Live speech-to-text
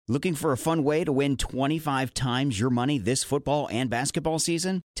Looking for a fun way to win 25 times your money this football and basketball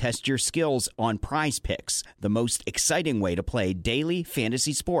season? Test your skills on Prize Picks, the most exciting way to play daily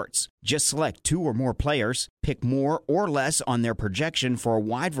fantasy sports. Just select 2 or more players, pick more or less on their projection for a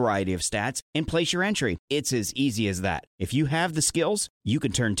wide variety of stats, and place your entry. It's as easy as that. If you have the skills, you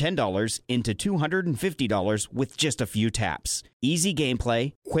can turn $10 into $250 with just a few taps. Easy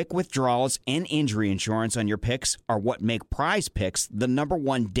gameplay, quick withdrawals, and injury insurance on your picks are what make Prize Picks the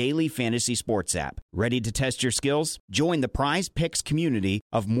 #1 daily fantasy sports app. Ready to test your skills? Join the Prize Picks community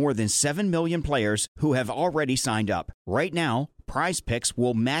of more than 7 million players who have already signed up. Right now, Prize Picks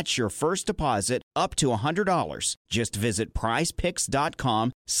will match your first deposit up to $100. Just visit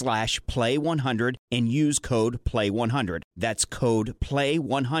prizepicks.com/play100 and use code play100. That's code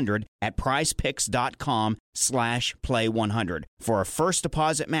play100 at prizepicks.com/play100 for a first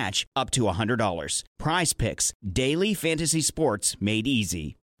deposit match up to $100. Prize Picks, daily fantasy sports made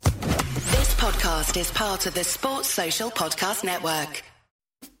easy. This podcast is part of the Sports Social Podcast Network.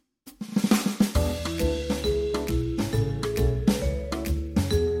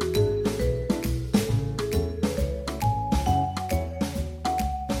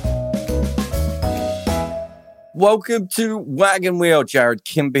 Welcome to Wagon Wheel. Jared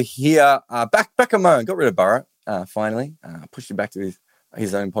Kimber here. Back on my own. Got rid of Burrow, finally. Pushed him back to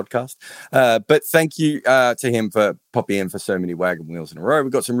his own podcast. But thank you to him for popping in for so many Wagon Wheels in a row.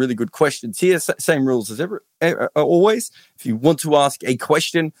 We've got some really good questions here. Same rules as always. If you want to ask a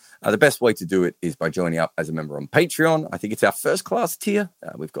question, the best way to do it is by joining up as a member on Patreon. I think it's our first class tier.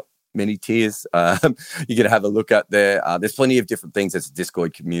 We've got many tiers you're going to have a look at there. There's plenty of different things. There's a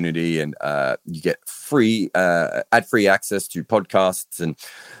Discord community, and you get free ad-free access to podcasts and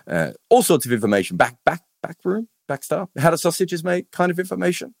all sorts of information. Back room, back stuff, how the sausage is made kind of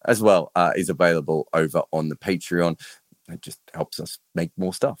information as well is available over on the Patreon. It just helps us make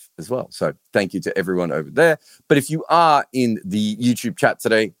more stuff as well. So thank you to everyone over there. But if you are in the YouTube chat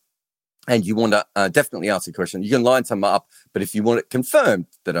today, and you want to definitely ask a question, you can line some up. But if you want it confirmed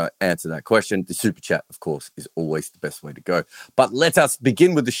that I answer that question, the super chat, of course, is always the best way to go. But let us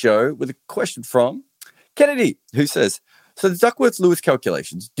begin with the show with a question from Kennedy, who says, so the Duckworth Lewis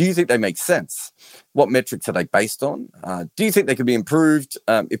calculations, do you think they make sense? What metrics are they based on? Do you think they could be improved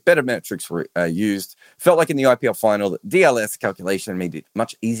if better metrics were used? Felt like in the IPL final, that DLS calculation made it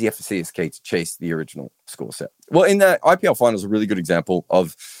much easier for CSK to chase the original score set. Well, in the IPL final is a really good example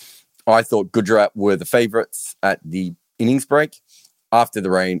of, I thought Gujarat were the favourites at the innings break. After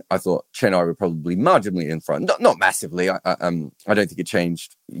the rain, I thought Chennai were probably marginally in front. Not massively. I don't think it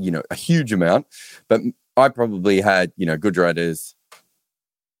changed, a huge amount. But I probably had, Gujarat as...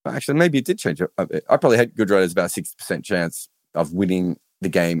 Actually, maybe it did change. I probably had Gujarat as about a 60% chance of winning the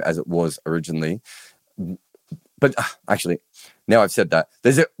game as it was originally. But actually, now I've said that,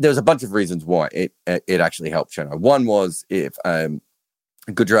 there's a bunch of reasons why it actually helped Chennai. One was if...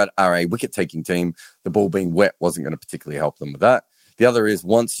 Gujarat are a wicket-taking team. The ball being wet wasn't going to particularly help them with that. The other is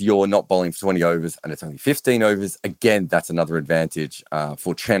once you're not bowling for 20 overs and it's only 15 overs, again, that's another advantage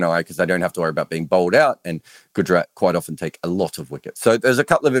for Chennai because they don't have to worry about being bowled out, and Gujarat quite often take a lot of wickets. So there's a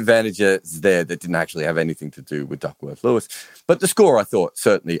couple of advantages there that didn't actually have anything to do with Duckworth Lewis. But the score, I thought,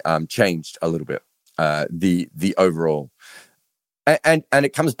 certainly changed a little bit, the overall. And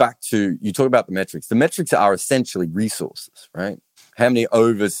it comes back to, you talk about the metrics. The metrics are essentially resources, right? How many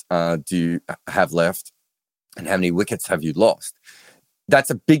overs do you have left and how many wickets have you lost? That's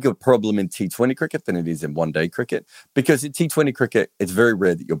a bigger problem in T20 cricket than it is in one-day cricket, because in T20 cricket, it's very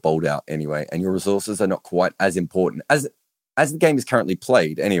rare that you're bowled out anyway, and your resources are not quite as important as the game is currently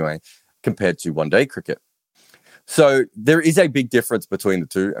played anyway, compared to one-day cricket. So there is a big difference between the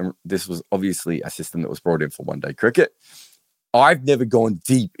two, and this was obviously a system that was brought in for one-day cricket. I've never gone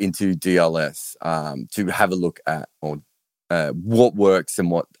deep into DLS to have a look at what works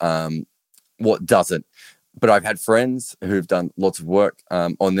and what doesn't. But I've had friends who've done lots of work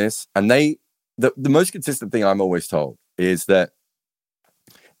on this, and the most consistent thing I'm always told is that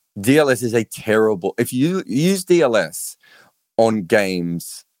DLS is a terrible... If you use DLS on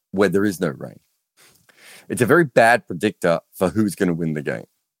games where there is no rain, it's a very bad predictor for who's going to win the game.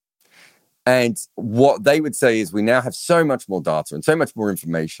 And what they would say is we now have so much more data and so much more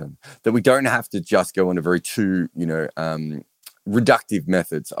information that we don't have to just go on a very reductive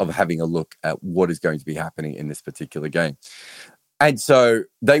methods of having a look at what is going to be happening in this particular game. And so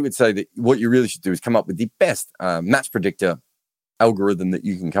they would say that what you really should do is come up with the best match predictor algorithm that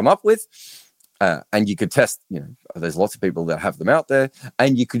you can come up with. And you could test, there's lots of people that have them out there,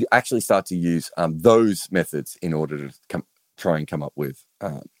 and you could actually start to use those methods in order to try and come up with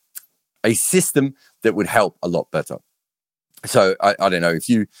a system that would help a lot better. So I don't know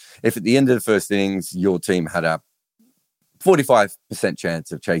if at the end of the first innings your team had a 45%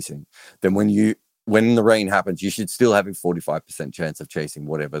 chance of chasing, then when the rain happens, you should still have a 45% chance of chasing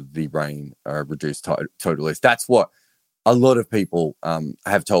whatever the rain reduced total is. That's what a lot of people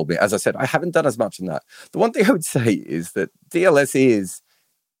have told me. As I said, I haven't done as much in that. The one thing I would say is that DLS is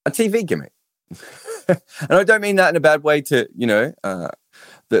a TV gimmick. And I don't mean that in a bad way to,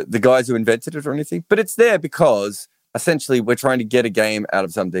 the guys who invented it or anything, but it's there because essentially we're trying to get a game out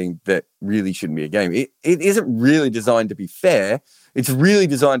of something that really shouldn't be a game. It isn't really designed to be fair. It's really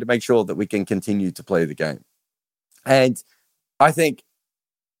designed to make sure that we can continue to play the game. And I think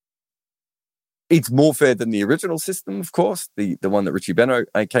it's more fair than the original system, of course, the one that Richie Beno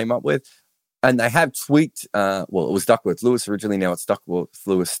came up with. And they have tweaked, it was Duckworth Lewis originally. Now it's Duckworth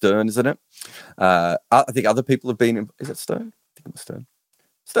Lewis Stern, isn't it? I think other people have been, is it Stern? I think it was Stern.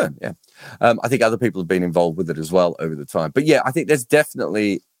 Stern, yeah. I think other people have been involved with it as well over the time. But yeah, I think there's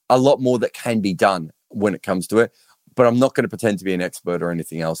definitely a lot more that can be done when it comes to it. But I'm not going to pretend to be an expert or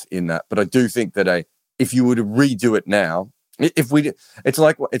anything else in that. But I do think that if you were to redo it now, it's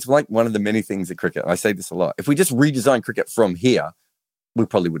like one of the many things at cricket. I say this a lot. If we just redesign cricket from here, we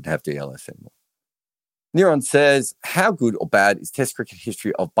probably wouldn't have DLS anymore. Neuron says, how good or bad is Test cricket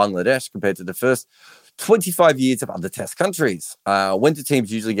history of Bangladesh compared to the first 25 years of other Test countries? When do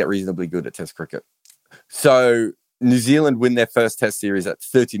teams usually get reasonably good at Test cricket? So New Zealand win their first Test series at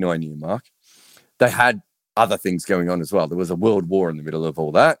 39-year mark. They had other things going on as well. There was a world war in the middle of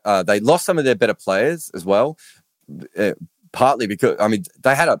all that. They lost some of their better players as well, partly because,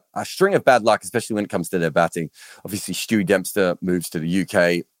 they had a string of bad luck, especially when it comes to their batting. Obviously, Stewie Dempster moves to the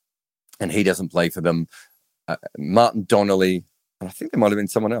UK and he doesn't play for them. Martin Donnelly, and I think there might have been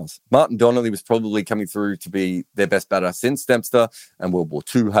someone else. Martin Donnelly was probably coming through to be their best batter since Dempster, and World War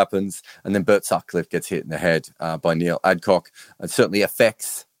II happens. And then Bert Sutcliffe gets hit in the head by Neil Adcock. It certainly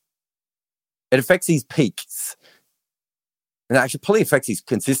affects his peaks. And actually probably affects his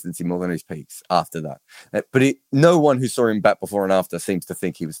consistency more than his peaks after that. But no one who saw him bat before and after seems to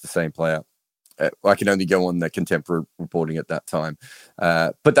think he was the same player. I can only go on the contemporary reporting at that time.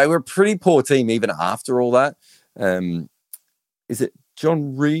 But they were a pretty poor team even after all that. Is it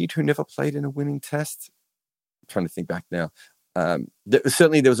John Reid who never played in a winning Test? I'm trying to think back now.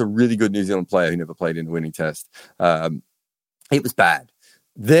 Certainly there was a really good New Zealand player who never played in a winning Test. It was bad.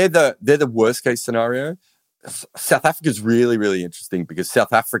 They're the worst case scenario. South Africa's really, really interesting because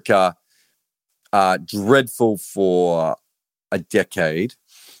South Africa are dreadful for a decade.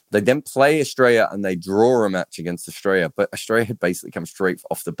 They then play Australia and they draw a match against Australia, but Australia had basically come straight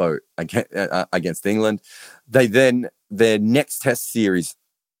off the boat against England. Their next Test series,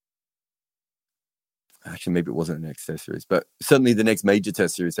 actually maybe it wasn't the next Test series, but certainly the next major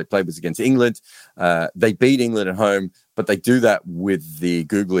Test series they played was against England. They beat England at home, but they do that with the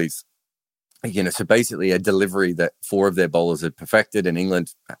Googlies. So basically a delivery that 4 of their bowlers had perfected and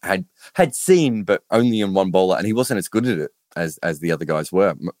England had seen, but only in one bowler, and he wasn't as good at it as the other guys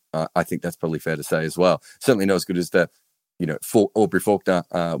were. I think that's probably fair to say as well. Certainly not as good as Aubrey Faulkner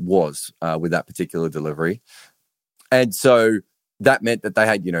was with that particular delivery. And so that meant that they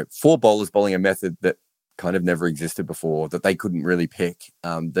had, 4 bowlers bowling a method that kind of never existed before, that they couldn't really pick.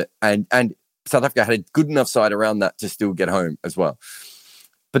 And South Africa had a good enough side around that to still get home as well.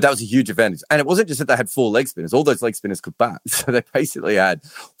 But that was a huge advantage. And it wasn't just that they had 4 leg spinners. All those leg spinners could bat. So they basically had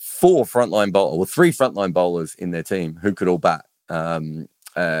 3 frontline bowlers in their team who could all bat,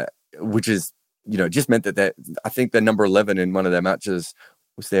 which is, just meant that I think their number 11 in one of their matches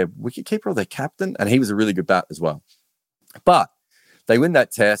was their wicketkeeper or their captain. And he was a really good bat as well. But they win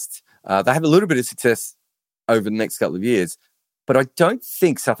that Test. They have a little bit of success over the next couple of years. But I don't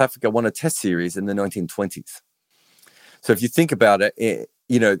think South Africa won a Test series in the 1920s. So if you think about it,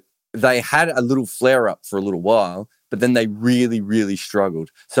 they had a little flare up for a little while, but then they really, really struggled.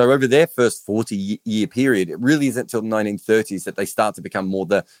 So over their first 40-year period, it really isn't until the 1930s that they start to become more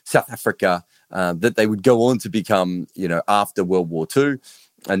the South Africa that they would go on to become, after World War II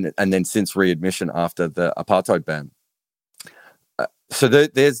and then since readmission after the apartheid ban. So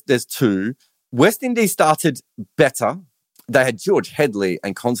there's 2. West Indies started better. They had George Headley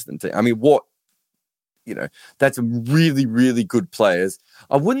and Constantine. That's really, really good players.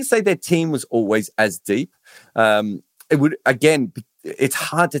 I wouldn't say their team was always as deep. It's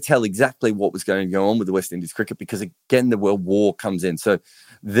hard to tell exactly what was going to go on with the West Indies cricket because, again, the World War comes in. So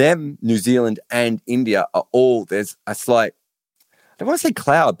them, New Zealand and India are all, there's a slight, I don't want to say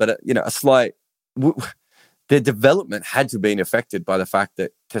cloud, but, a slight, their development had to have been affected by the fact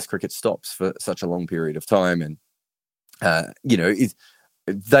that Test cricket stops for such a long period of time. And,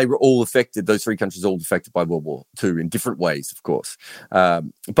 they were all affected, those three countries all affected by World War II in different ways, of course.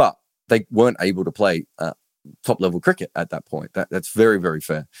 But they weren't able to play top-level cricket at that point. That's very, very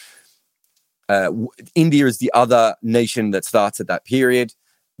fair. India is the other nation that starts at that period.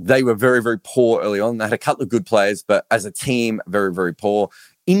 They were very, very poor early on. They had a couple of good players, but as a team, very, very poor.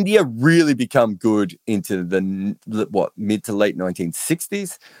 India really become good into the mid to late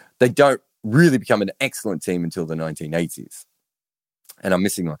 1960s. They don't really become an excellent team until the 1980s. And I'm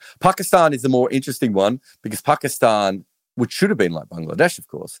missing one. Pakistan is the more interesting one because Pakistan, which should have been like Bangladesh, of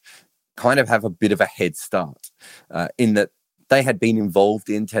course, kind of have a bit of a head start in that they had been involved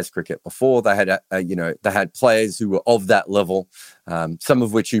in Test cricket before. They had, they had players who were of that level, some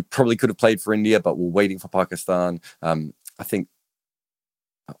of which who probably could have played for India, but were waiting for Pakistan.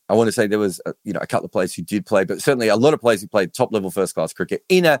 I want to say there was, a couple of players who did play, but certainly a lot of players who played top-level first-class cricket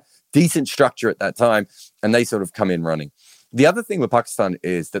in a decent structure at that time, and they sort of come in running. The other thing with Pakistan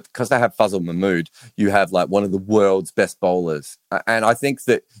is that because they have Fazal Mahmood, you have like one of the world's best bowlers. And I think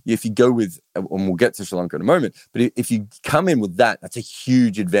that if you go with, and we'll get to Sri Lanka in a moment, but if you come in with that, that's a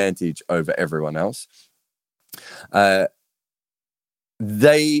huge advantage over everyone else.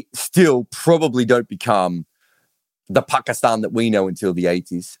 They still probably don't become the Pakistan that we know until the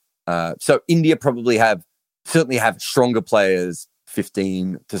 80s. So India certainly have stronger players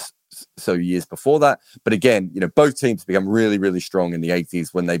 15 to so years before that. But again, both teams become really, really strong in the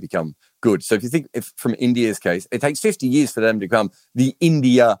 80s when they become good. So if you think from India's case, it takes 50 years for them to become the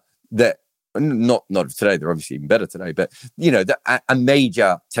India that, not of today, they're obviously even better today, but, a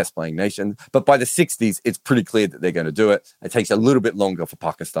major test playing nation. But by the 60s, it's pretty clear that they're going to do it. It takes a little bit longer for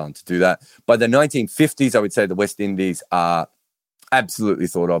Pakistan to do that. By the 1950s, I would say the West Indies are absolutely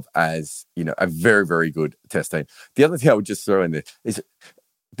thought of as, a very, very good test team. The other thing I would just throw in there is,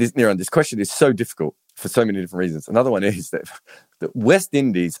 this question is so difficult for so many different reasons. Another one is that West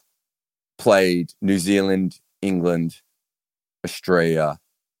Indies played New Zealand, England, Australia,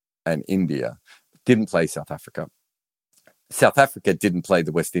 and India. Didn't play South Africa. South Africa didn't play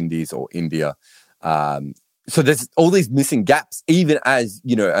the West Indies or India. So there's all these missing gaps, even as,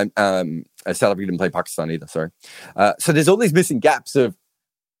 South Africa didn't play Pakistan either, sorry. So there's all these missing gaps of,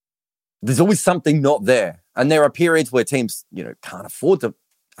 there's always something not there. And there are periods where teams, can't afford to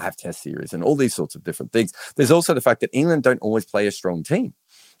have test series and all these sorts of different things. There's also the fact that England don't always play a strong team.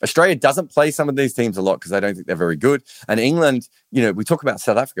 Australia doesn't play some of these teams a lot because I don't think they're very good. And England, we talk about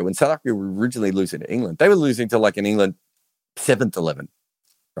South Africa. When South Africa were originally losing to England, they were losing to like an England 7th 11,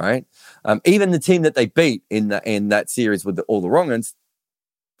 right? Even the team that they beat in that series with all the wrong ones,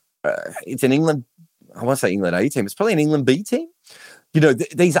 it's an England, I want to say England A team. It's probably an England B team.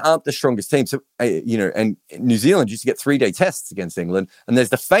 These aren't the strongest teams. So, and New Zealand used to get 3-day tests against England. And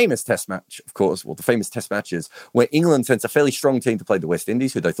there's the famous test match, of course, the famous test matches where England sends a fairly strong team to play the West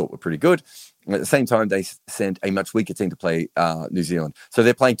Indies, who they thought were pretty good. And at the same time, they sent a much weaker team to play New Zealand. So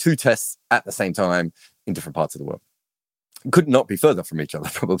they're playing 2 tests at the same time in different parts of the world. Could not be further from each other,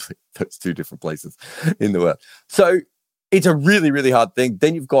 probably, those 2 different places in the world. So it's a really, really hard thing.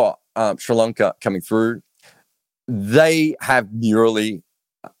 Then you've got Sri Lanka coming through. They have Murali,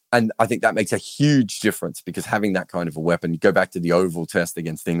 and I think that makes a huge difference because having that kind of a weapon, you go back to the Oval Test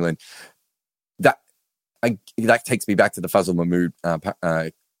against England, that takes me back to the Fazal Mahmood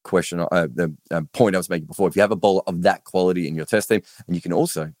question, the point I was making before. If you have a bowler of that quality in your test team, and you can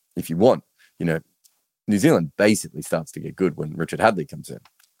also, if you want, New Zealand basically starts to get good when Richard Hadlee comes in.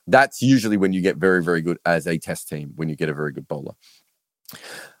 That's usually when you get very, very good as a test team, when you get a very good bowler.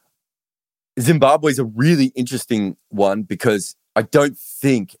 Zimbabwe is a really interesting one because I don't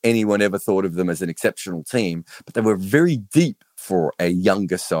think anyone ever thought of them as an exceptional team, but they were very deep for a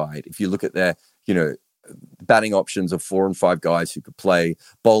younger side. If you look at their, batting options of 4 and 5 guys who could play,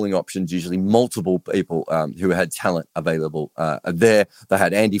 bowling options, usually multiple people who had talent available there. They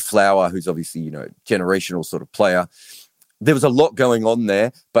had Andy Flower, who's obviously, generational sort of player. There was a lot going on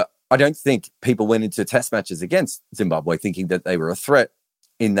there, but I don't think people went into test matches against Zimbabwe thinking that they were a threat.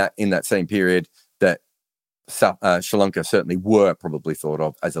 In that same period, that Sri Lanka certainly were probably thought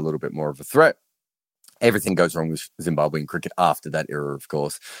of as a little bit more of a threat. Everything goes wrong with Zimbabwean cricket after that era, of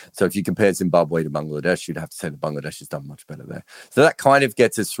course. So if you compare Zimbabwe to Bangladesh, you'd have to say that Bangladesh has done much better there. So that kind of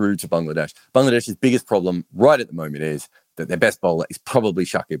gets us through to Bangladesh. Bangladesh's biggest problem right at the moment is that their best bowler is probably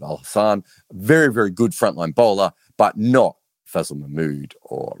Shakib Al Hassan, very, very good frontline bowler, but not Fazal Mahmood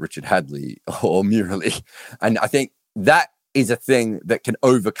or Richard Hadlee or Murali. And I think that is a thing that can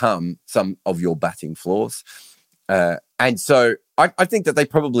overcome some of your batting flaws. And And so I think that they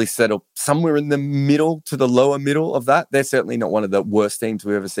probably settle somewhere in the middle to the lower middle of that. They're certainly not one of the worst teams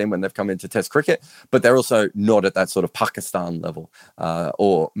we've ever seen when they've come into Test cricket, but they're also not at that sort of Pakistan level,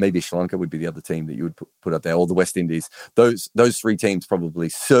 or maybe Sri Lanka would be the other team that you would put up there, or the West Indies. Those three teams probably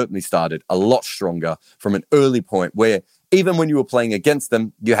certainly started a lot stronger from an early point where even when you were playing against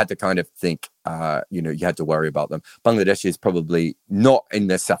them, you had to kind of think, you had to worry about them. Bangladesh is probably not in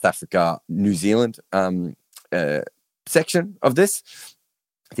the South Africa, New Zealand section of this.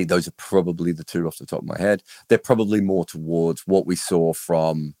 I think those are probably the two off the top of my head. They're probably more towards what we saw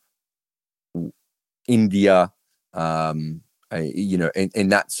from India, in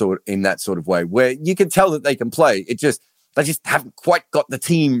that sort of way, where you can tell that they can play. They just haven't quite got the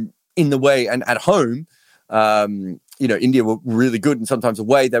team in the way. And at home, India were really good, and sometimes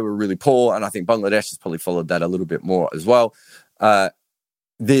away they were really poor. And I think Bangladesh has probably followed that a little bit more as well.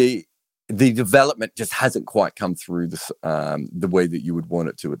 The development just hasn't quite come through the way that you would want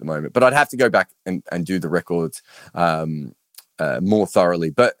it to at the moment. But I'd have to go back and do the records more thoroughly.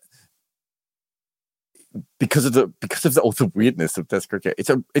 But because of all the weirdness of Test cricket,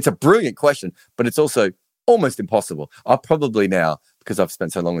 it's a brilliant question, but it's also almost impossible. I'll probably now, because I've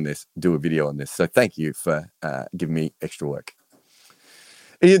spent so long on this, do a video on this. So thank you for giving me extra work.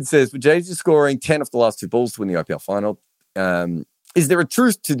 Ian says, with Jadeja scoring 10 off the last 2 balls to win the IPL final, is there a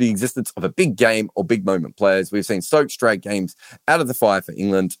truth to the existence of a big game or big moment players? We've seen Stokes drag games out of the fire for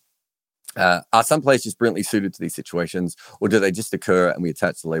England. Are some players just brilliantly suited to these situations, or do they just occur and we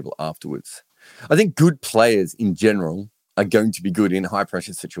attach the label afterwards? I think good players in general are going to be good in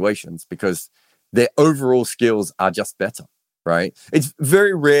high-pressure situations because their overall skills are just better, right? It's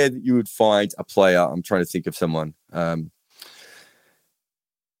very rare that you would find a player, I'm trying to think of someone,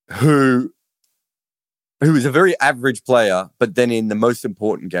 who is a very average player, but then in the most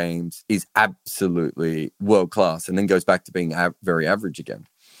important games is absolutely world-class and then goes back to being very average again.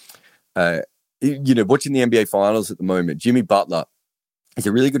 Watching the NBA Finals at the moment, Jimmy Butler is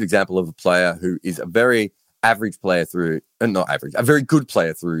a really good example of a player who is a very average player through, a very good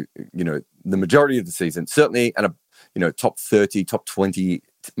player through, the majority of the season, certainly, and a top 30, top 20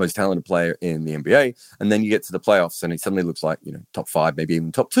 most talented player in the NBA. And then you get to the playoffs and he suddenly looks like, top 5, maybe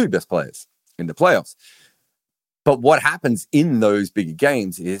even top 2 best players in the playoffs. But what happens in those bigger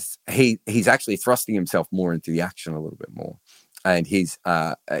games is he's actually thrusting himself more into the action a little bit more. And his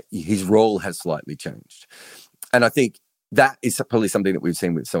role has slightly changed. And I think that is probably something that we've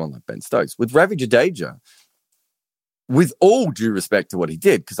seen with someone like Ben Stokes. With Ravi Jadeja, with all due respect to what he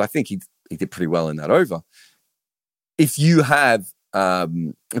did, because I think he did pretty well in that over, if you have a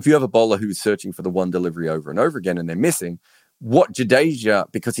bowler who is searching for the one delivery over and over again and they're missing, what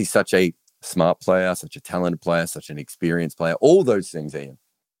Jadeja, because he's such a smart player, such a talented player, such an experienced player, all those things, Ian,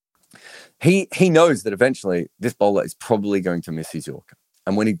 he knows that eventually this bowler is probably going to miss his Yorker.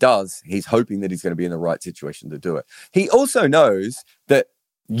 And when he does, he's hoping that he's going to be in the right situation to do it. He also knows that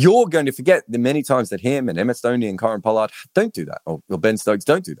you're going to forget the many times that him and Emmett Stoney and Karen Pollard don't do that, or Ben Stokes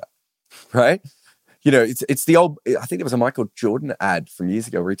don't do that, right? It's the old, I think there was a Michael Jordan ad from years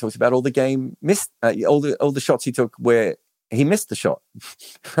ago where he talks about all the game missed, all the shots he took where he missed the shot,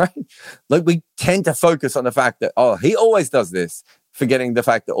 right? Like we tend to focus on the fact that, he always does this, forgetting the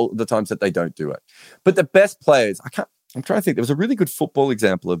fact that all the times that they don't do it. But the best players, I'm trying to think, there was a really good football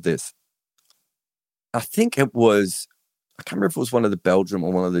example of this. I think it was, I can't remember if it was one of the Belgium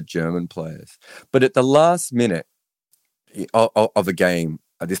or one of the German players, but at the last minute of a game,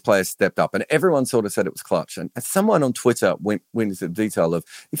 this player stepped up and everyone sort of said it was clutch. And someone on Twitter went into the detail of,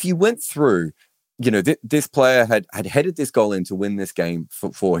 if you went through, this player had headed this goal in to win this game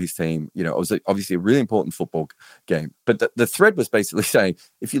for his team. It was obviously a really important football game. But the thread was basically saying,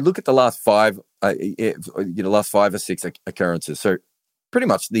 if you look at the last 5 or 6 occurrences, so pretty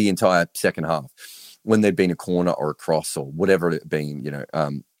much the entire second half, when there'd been a corner or a cross or whatever it had been,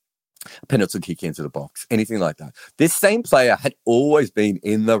 a penalty kick into the box, anything like that, this same player had always been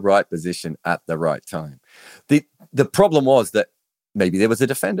in the right position at the right time. The problem was that maybe there was a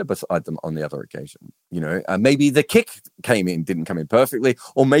defender beside them on the other occasion. Maybe the kick didn't come in perfectly,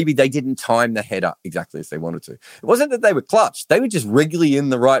 or maybe they didn't time the header exactly as they wanted to. It wasn't that they were clutch. They were just regularly in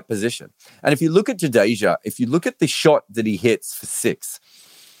the right position. And if you look at Jadeja, if you look at the shot that he hits for 6,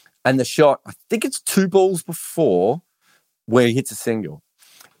 and the shot, I think it's 2 balls before where he hits a single.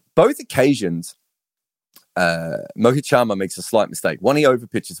 Both occasions, Mohit Sharma makes a slight mistake. One he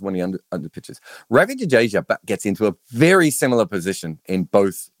overpitches, one he underpitches. Ravi Jadeja gets into a very similar position in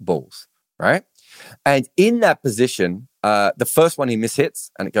both balls, right? And in that position, the first one he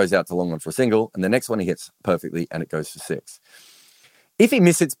mishits and it goes out to long on for a single, and the next one he hits perfectly and it goes for 6. If he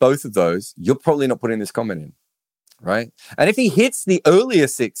mishits both of those, you're probably not putting this comment in. right? And if he hits the earlier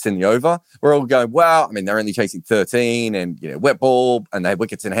 6 in the over, we're all going, well, I mean, they're only chasing 13 and, wet ball and they have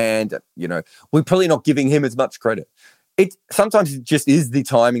wickets in hand. We're probably not giving him as much credit. Sometimes it just is the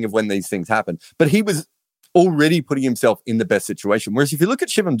timing of when these things happen. But he was already putting himself in the best situation. Whereas if you look at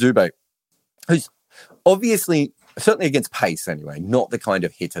Shivam Dubé, who's obviously, certainly against pace anyway, not the kind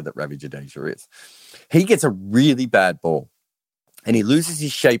of hitter that Ravi Jadeja is, he gets a really bad ball and he loses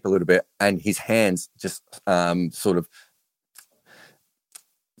his shape a little bit and his hands just sort of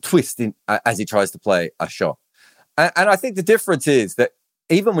twist in, as he tries to play a shot. And I think the difference is that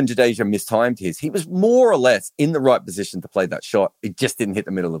even when Jadeja mistimed he was more or less in the right position to play that shot. It just didn't hit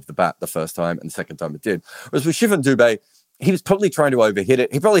the middle of the bat the first time, and the second time it did. Whereas with Shivam Dubé, he was probably trying to overhit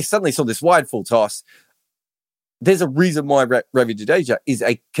it. He probably suddenly saw this wide full toss. There's a reason why Ravi Jadeja is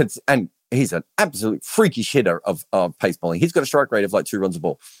and he's an absolute freakish hitter of pace bowling. He's got a strike rate of like 2 runs a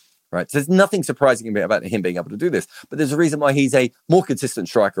ball, right? So there's nothing surprising about him being able to do this. But there's a reason why he's a more consistent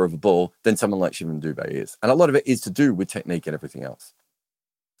striker of a ball than someone like Shivam Dubé is. And a lot of it is to do with technique and everything else.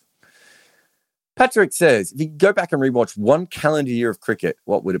 Patrick says, if you could go back and rewatch one calendar year of cricket,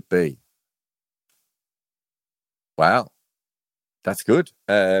 what would it be? Wow. That's good.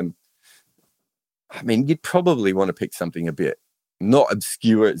 I mean, you'd probably want to pick something a bit, not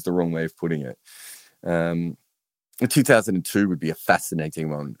obscure is the wrong way of putting it. 2002 would be a fascinating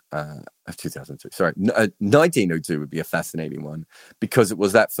one. 1902 would be a fascinating one because it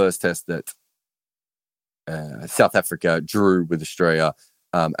was that first test that South Africa drew with Australia.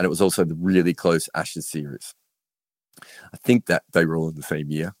 And it was also the really close Ashes series. I think that they were all in the same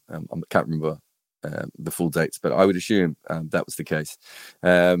year. I can't remember the full dates, but I would assume that was the case.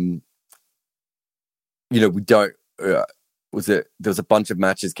 We don't. There was a bunch of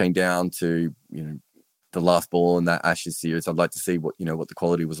matches came down to the last ball in that Ashes series. I'd like to see what the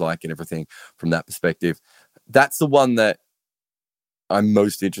quality was like and everything from that perspective. That's the one that I'm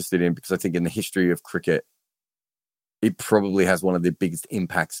most interested in because I think in the history of cricket, it probably has one of the biggest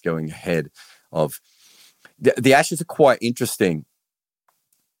impacts going ahead of the Ashes are quite interesting.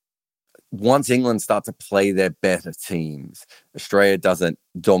 Once England start to play their better teams, Australia doesn't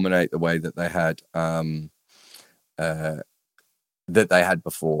dominate the way that they had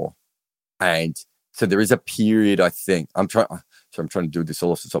before. And so there is a period, I think, I'm trying to do this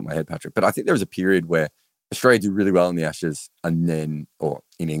all off the top of my head, Patrick, but I think there was a period where Australia do really well in the Ashes or in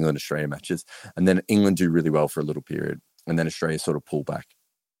England, Australia matches, and then England do really well for a little period, and then Australia sort of pull back.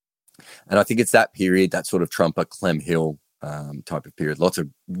 And I think it's that period, that sort of Trumper, Clem Hill type of period, lots of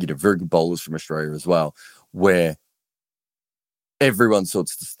very good bowlers from Australia as well, where everyone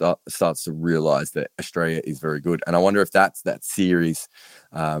starts to realise that Australia is very good. And I wonder if that series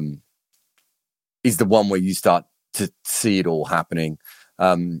is the one where you start to see it all happening.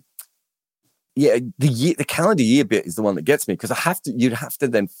 The calendar year bit is the one that gets me because you'd have to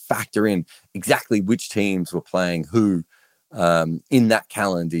then factor in exactly which teams were playing who in that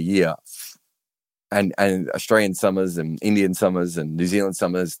calendar year, and Australian summers and Indian summers and New Zealand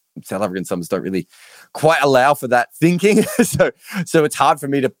summers, South African summers don't really quite allow for that thinking. so it's hard for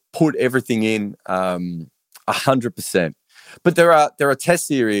me to put everything in 100%. But there are test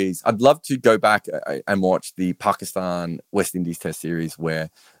series. I'd love to go back and watch the Pakistan West Indies test series where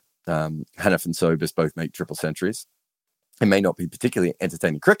Hanif and Sobers both make triple centuries. It may not be particularly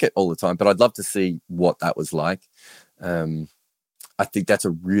entertaining cricket all the time, but I'd love to see what that was like. I think that's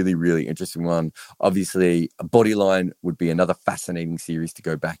a really, really interesting one. Obviously, a Bodyline would be another fascinating series to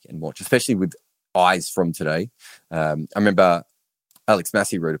go back and watch, especially with eyes from today. I remember Alex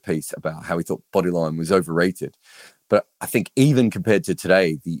Massey wrote a piece about how he thought Bodyline was overrated. But I think even compared to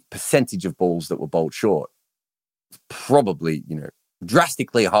today, the percentage of balls that were bowled short probably,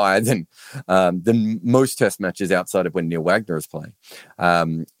 drastically higher than most test matches outside of when Neil Wagner is playing.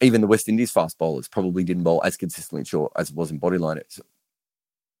 Even the West Indies fast bowlers probably didn't bowl as consistently short as it was in Bodyline. It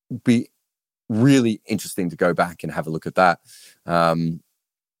would be really interesting to go back and have a look at that. A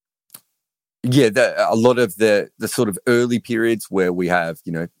lot of the sort of early periods where we have,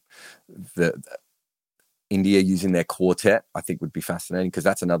 the India using their quartet, I think would be fascinating because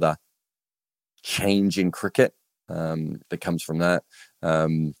that's another change in cricket that comes from that.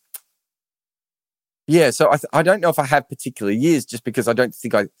 So I don't know if I have particular years just because I don't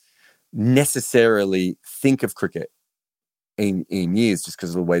think I necessarily think of cricket in years just because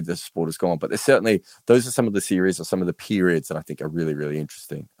of the way the sport has gone. But there's certainly, those are some of the series or some of the periods that I think are really, really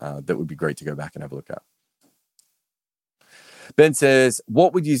interesting that would be great to go back and have a look at. Ben says,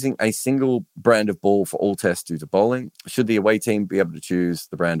 what would using a single brand of ball for all tests do to bowling? Should the away team be able to choose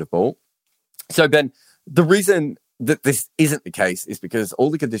the brand of ball? So, Ben, the reason that this isn't the case is because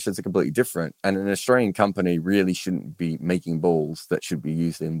all the conditions are completely different, and an Australian company really shouldn't be making balls that should be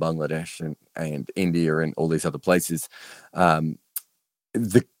used in Bangladesh and India and all these other places.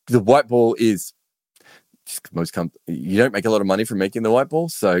 The white ball is just you don't make a lot of money from making the white ball,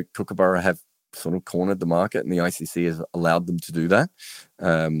 so Kookaburra have sort of cornered the market, and the ICC has allowed them to do that.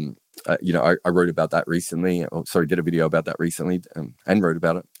 I wrote about that recently. Did a video about that recently, and wrote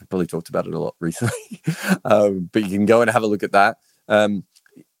about it. I probably talked about it a lot recently, but you can go and have a look at that.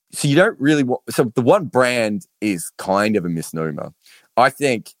 So you don't really want. So the one brand is kind of a misnomer. I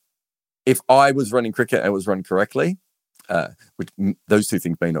think if I was running cricket and it was run correctly, which those two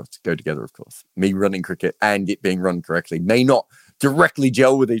things may not go together, of course. Me running cricket and it being run correctly may not directly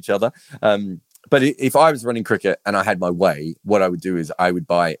gel with each other. But if I was running cricket and I had my way, what I would do is I would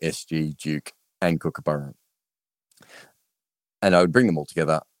buy SG, Duke, and Kookaburra. And I would bring them all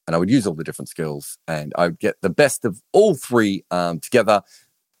together and I would use all the different skills and I would get the best of all three together,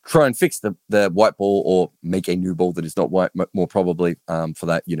 try and fix the white ball or make a new ball that is not white, more probably for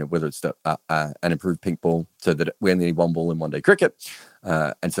that, whether it's an improved pink ball so that we only need one ball in one-day cricket.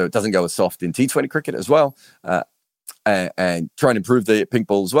 And so it doesn't go as soft in T20 cricket as well. And try and improve the pink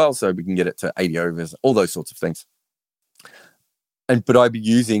ball as well so we can get it to 80 overs, all those sorts of things. But I'd be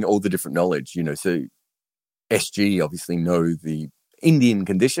using all the different knowledge, so SG obviously know the Indian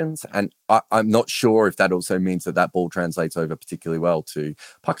conditions, and I'm not sure if that also means that ball translates over particularly well to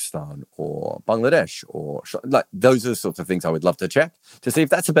Pakistan or Bangladesh or like those are the sorts of things I would love to check to see if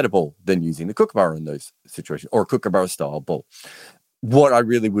that's a better ball than using the Kookaburra in those situations or a Kookaburra style ball. What I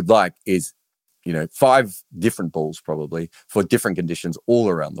really would like is 5 different balls probably for different conditions all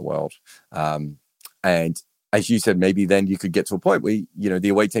around the world. And as you said, maybe then you could get to a point where, the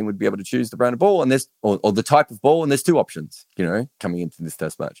away team would be able to choose the brand of ball and or the type of ball. And there's 2 options, coming into this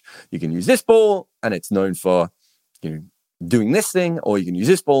test match. You can use this ball and it's known for, doing this thing, or you can use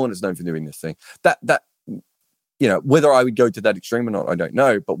this ball and it's known for doing this thing. That whether I would go to that extreme or not, I don't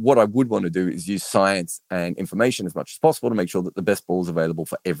know. But what I would want to do is use science and information as much as possible to make sure that the best ball is available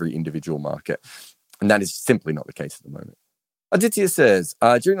for every individual market. And that is simply not the case at the moment. Aditya says,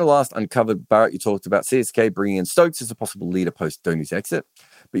 during the last Uncovered, Barrett, you talked about CSK bringing in Stokes as a possible leader post Dhoni's exit.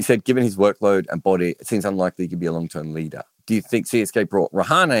 But you said, given his workload and body, it seems unlikely he could be a long-term leader. Do you think CSK brought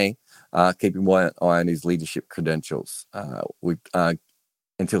Rahane, keeping one eye on his leadership credentials,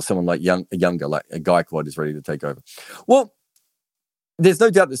 until someone like younger, like a Gaikwad is ready to take over? Well, there's no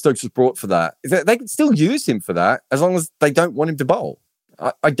doubt that Stokes was brought for that. They can still use him for that as long as they don't want him to bowl.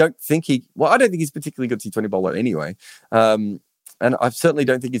 I don't think he's a particularly good T20 bowler anyway. And I certainly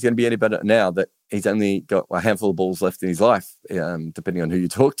don't think he's going to be any better now that he's only got a handful of balls left in his life, depending on who you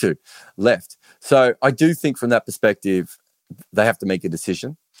talk to, left. So I do think from that perspective, they have to make a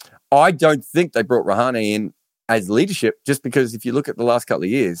decision. I don't think they brought Rahane in as leadership, just because if you look at the last couple of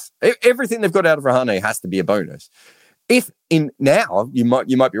years, everything they've got out of Rahane has to be a bonus. If in now, you might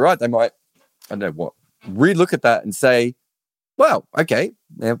be right, they might, I don't know what, relook at that and say, well, okay,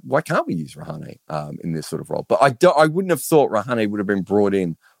 why can't we use Rahane in this sort of role? But I wouldn't have thought Rahane would have been brought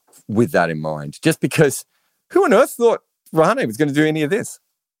in with that in mind, just because who on earth thought Rahane was going to do any of this?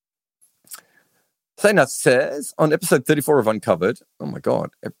 Sayna says, on episode 34 of Uncovered, oh my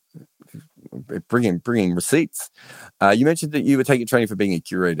God, bringing receipts. You mentioned that you were taking training for being a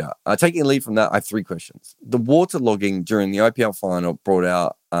curator. Taking a lead from that, I have 3 questions. The water logging during the IPL final brought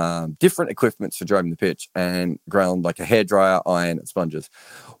out different equipments for driving the pitch and ground, like a hairdryer, iron, and sponges.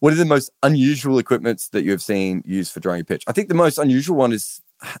 What are the most unusual equipments that you have seen used for drying a pitch? I think the most unusual one was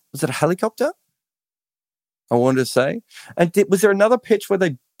it a helicopter? I wanted to say. And was there another pitch where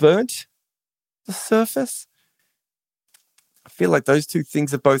they burnt the surface? I feel like those 2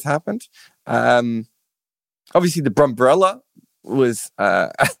 things have both happened. Obviously, the Brumbrella was a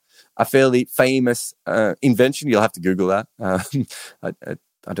fairly famous invention. You'll have to Google that.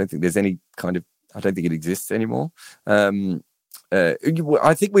 I don't think there's any kind of, I don't think it exists anymore. I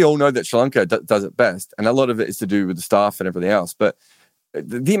think we all know that Sri Lanka does it best, and a lot of it is to do with the staff and everything else. But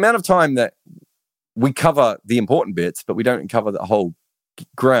the amount of time that we cover the important bits, but we don't cover the whole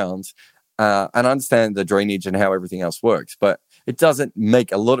grounds, and I understand the drainage and how everything else works, but it doesn't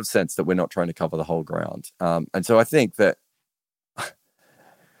make a lot of sense that we're not trying to cover the whole ground. And so I think that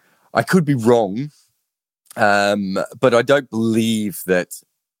I could be wrong, but I don't believe that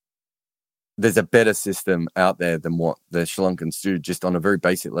there's a better system out there than what the Sri Lankans do, just on a very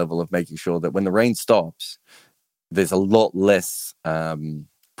basic level of making sure that when the rain stops, there's a lot less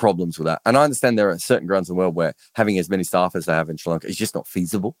problems with that. And I understand there are certain grounds in the world where having as many staff as they have in Sri Lanka is just not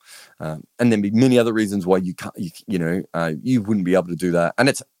feasible. And there'd be many other reasons why you can't, you wouldn't be able to do that. And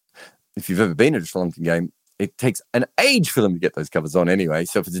it's, if you've ever been at a Sri Lankan game, it takes an age for them to get those covers on anyway.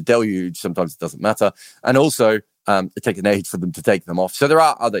 So if it's a deluge, sometimes it doesn't matter. And also, it takes an age for them to take them off. So there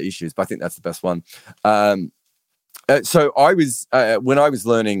are other issues, but I think that's the best one. So I was, when I was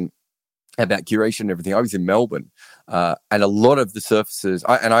learning about curation and everything, I was in Melbourne, and a lot of the surfaces,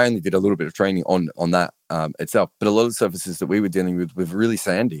 I only did a little bit of training on that itself, but a lot of the surfaces that we were dealing with were really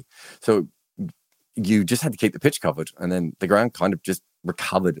sandy. So you just had to keep the pitch covered, and then the ground kind of just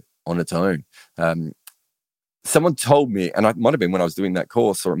recovered on its own. Someone told me, and it might have been when I was doing that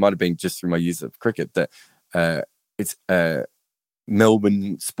course, or it might have been just through my use of cricket, that it's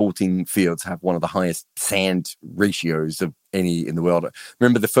Melbourne sporting fields have one of the highest sand ratios of any in the world.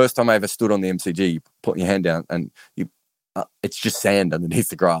 Remember the first time I ever stood on the MCG, you put your hand down and it's just sand underneath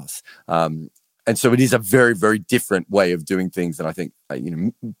the grass. And so it is a very, very different way of doing things. And I think,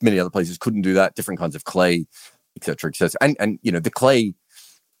 many other places couldn't do that, different kinds of clay, et cetera, et cetera. And the clay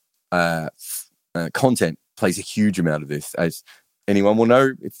content plays a huge amount of this, as anyone will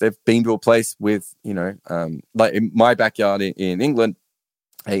know if they've been to a place with, like in my backyard in England,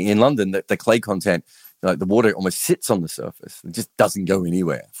 in London, the clay content, like the water almost sits on the surface. It just doesn't go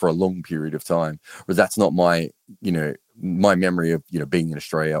anywhere for a long period of time. Whereas that's not my memory of, being in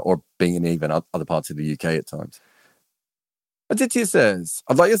Australia or being in even other parts of the UK at times. Aditya says,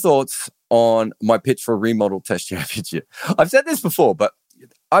 I'd like your thoughts on my pitch for a remodeled Test Championship. I've said this before, but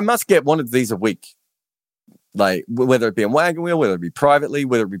I must get one of these a week. Like, whether it be on Wagon Wheel, whether it be privately,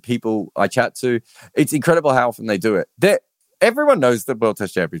 whether it be people I chat to. It's incredible how often they do it. Everyone knows the World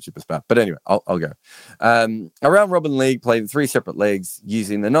Test Championship is bad. But anyway, I'll go. A round-robin league played in 3 separate legs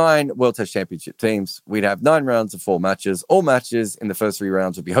using the 9 World Test Championship teams. We'd have 9 rounds of 4 matches. All matches in the first 3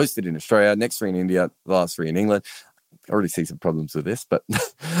 rounds would be hosted in Australia, next 3 in India, the last 3 in England. I already see some problems with this, but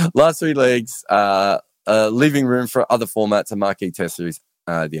last 3 legs, leaving room for other formats and marquee test series,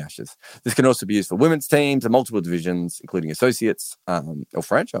 the Ashes. This can also be used for women's teams and multiple divisions, including associates or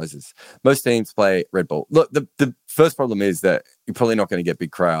franchises. Most teams play red ball. Look, the first problem is that you're probably not going to get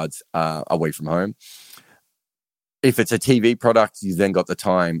big crowds away from home. If it's a TV product, you've then got the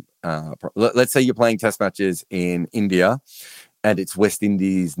time. Let's say you're playing test matches in India and it's West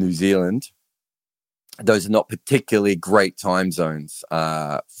Indies, New Zealand. Those are not particularly great time zones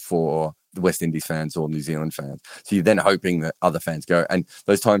for the West Indies fans or New Zealand fans. So you're then hoping that other fans go. And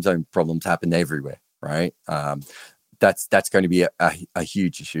those time zone problems happen everywhere, right? That's going to be a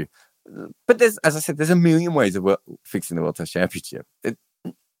huge issue. But there's a million ways of fixing the World Test Championship.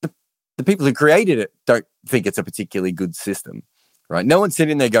 The people who created it don't think it's a particularly good system, right? No one's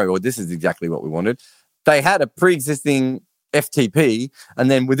sitting there going, oh, this is exactly what we wanted. They had a pre-existing FTP,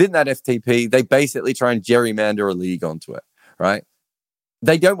 and then within that FTP, they basically try and gerrymander a league onto it, right?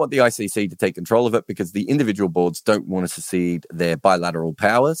 They don't want the ICC to take control of it because the individual boards don't want to secede their bilateral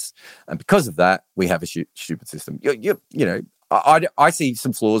powers. And because of that, we have a stupid system. I see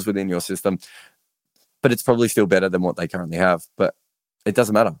some flaws within your system, but it's probably still better than what they currently have. But it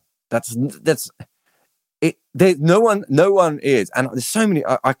doesn't matter. That's it. No one is. And there's so many,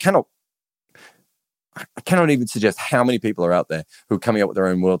 I cannot even suggest how many people are out there who are coming up with their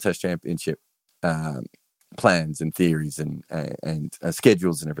own World Test Championship plans and theories and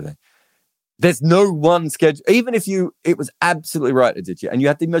schedules and everything. There's no one schedule. Even if it was absolutely right, Aditya, and you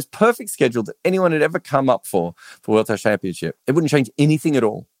had the most perfect schedule that anyone had ever come up for World Test Championship, it wouldn't change anything at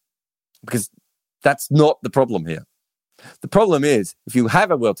all because that's not the problem here. The problem is if you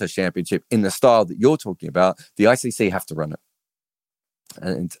have a World Test Championship in the style that you're talking about, the ICC have to run it.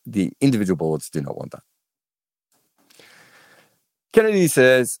 And the individual boards do not want that. Kennedy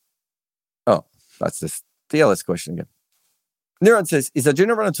says, that's this DLS question again. Niran says, is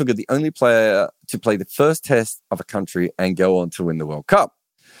Arjuna Ranatuga the only player to play the first test of a country and go on to win the World Cup?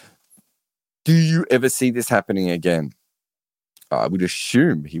 Do you ever see this happening again? I would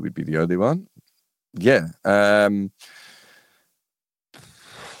assume he would be the only one. Yeah.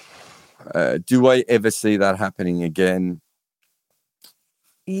 Do I ever see that happening again?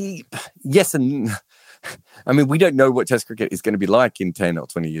 Yes, and I mean, we don't know what Test cricket is going to be like in 10 or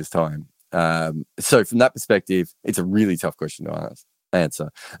 20 years' time. So from that perspective, it's a really tough question to answer.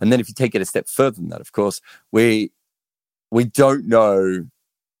 And then if you take it a step further than that, of course, we don't know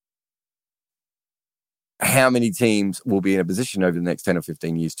how many teams will be in a position over the next 10 or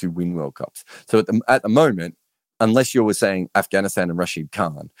 15 years to win World Cups. So at the moment, unless you were saying Afghanistan and Rashid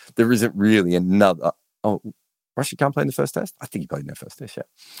Khan, there isn't really another... Oh, Rashid Khan played in the first test? I think he played in the first test,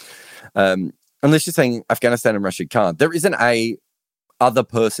 yeah. Unless you're saying Afghanistan and Rashid Khan, there isn't a other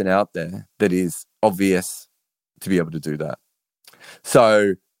person out there that is obvious to be able to do that.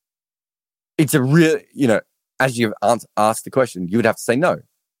 So it's a real, as you've asked the question, you would have to say no.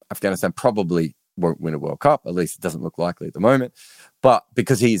 Afghanistan probably won't win a World Cup. At least it doesn't look likely at the moment. But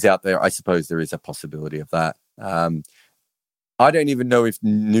because he's out there, I suppose there is a possibility of that. I don't even know if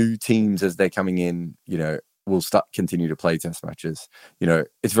new teams as they're coming in, will continue to play test matches.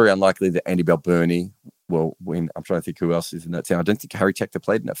 It's very unlikely that Andy Balbirnie will win. I'm trying to think who else is in that team. I don't think Harry Tector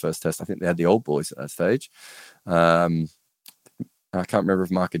played in that first test. I think they had the old boys at that stage. I can't remember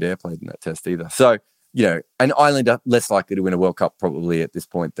if Mark Adair played in that test either. So, and Ireland are less likely to win a World Cup probably at this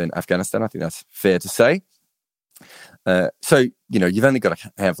point than Afghanistan. I think that's fair to say. So, you've only got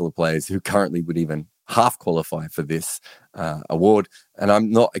a handful of players who currently would even half qualify for this award. And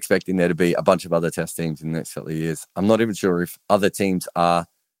I'm not expecting there to be a bunch of other test teams in the next couple of years. I'm not even sure if other teams are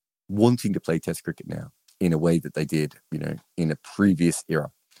wanting to play test cricket now in a way that they did, in a previous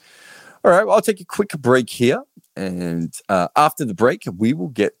era. All right, well, I'll take a quick break here. And after the break, we will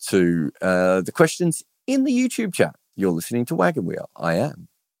get to the questions in the YouTube chat. You're listening to Wagon Wheel. I am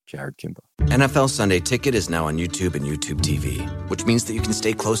Jared Kimber. NFL Sunday Ticket is now on YouTube and YouTube TV, which means that you can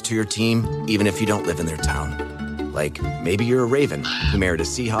stay close to your team even if you don't live in their town. Like, maybe you're a Raven who married a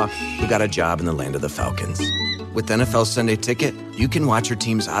Seahawk who got a job in the land of the Falcons. With NFL Sunday Ticket, you can watch your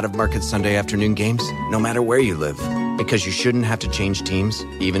team's out-of-market Sunday afternoon games no matter where you live, because you shouldn't have to change teams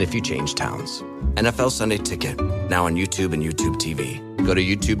even if you change towns. NFL Sunday Ticket, now on YouTube and YouTube TV. Go to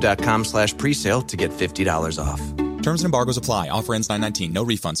youtube.com/presale to get $50 off. Terms and embargoes apply. Offer ends 9/19. No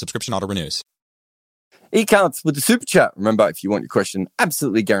refund. Subscription auto renews. E-counts with the Super Chat. Remember, if you want your question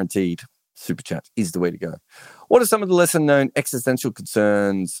absolutely guaranteed, Super Chat is the way to go. What are some of the lesser-known existential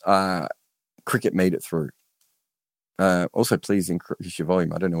concerns cricket made it through? Also, please increase your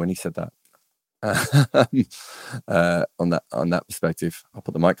volume. I don't know when he said that. On that perspective, I'll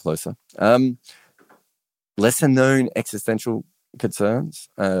put the mic closer. Lesser-known existential concerns.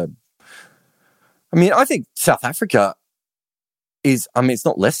 I think South Africa is, it's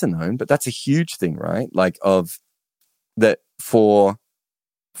not lesser known, but that's a huge thing, right? Like from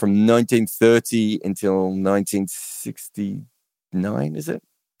 1930 until 1969, is it?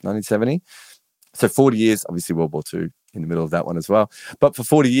 1970? So 40 years, obviously World War II in the middle of that one as well. But for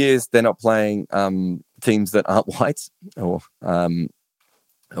 40 years, they're not playing teams that aren't white or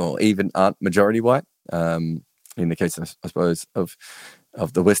even aren't majority white. In the case, I suppose, of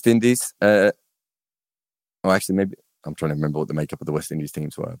the West Indies. Actually, maybe I'm trying to remember what the makeup of the West Indies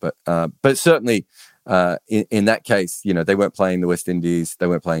teams were. But certainly in that case, they weren't playing the West Indies. They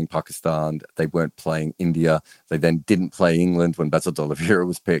weren't playing Pakistan. They weren't playing India. They then didn't play England when Basil D'Oliveira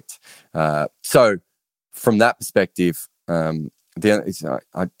was picked. So from that perspective, I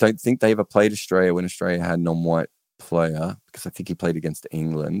don't think they ever played Australia when Australia had a non-white player, because I think he played against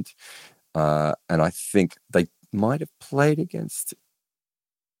England. And I think they might have played against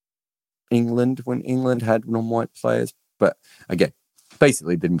England when England had non-white players. But again,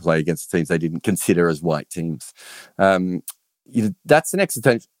 basically didn't play against teams they didn't consider as white teams. That's an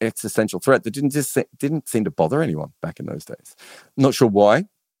existential threat that didn't seem to bother anyone back in those days. Not sure why,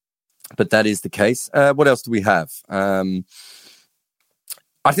 but that is the case. What else do we have? I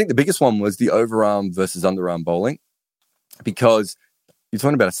think the biggest one was the overarm versus underarm bowling, because you're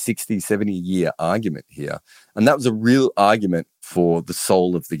talking about a 60, 70-year argument here. And that was a real argument for the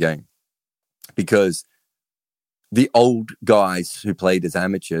soul of the game, because the old guys who played as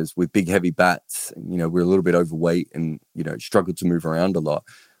amateurs with big, heavy bats, were a little bit overweight and, struggled to move around a lot,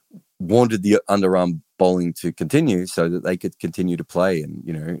 wanted the underarm bowling to continue so that they could continue to play.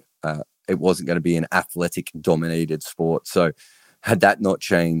 And, it wasn't going to be an athletic dominated sport. So had that not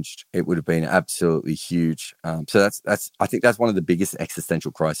changed, it would have been absolutely huge. So I think that's one of the biggest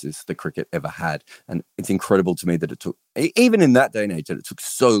existential crises that cricket ever had. And it's incredible to me that it took, even in that day and age, that it took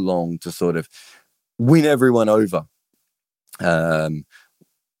so long to sort of win everyone over.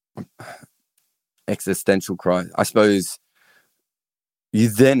 Existential crisis. I suppose you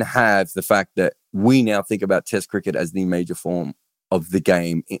then have the fact that we now think about Test cricket as the major form of the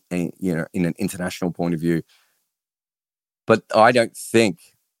game, in an international point of view. But I don't think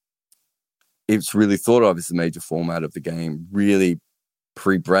it's really thought of as the major format of the game, really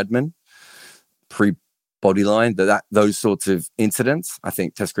pre-Bradman, pre-Bodyline, those sorts of incidents. I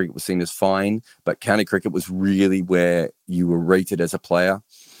think Test cricket was seen as fine, but county cricket was really where you were rated as a player.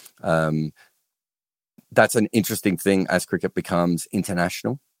 That's an interesting thing as cricket becomes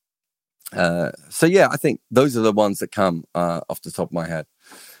international. So yeah, I think those are the ones that come off the top of my head.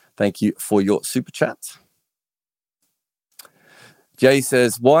 Thank you for your super chat. Jay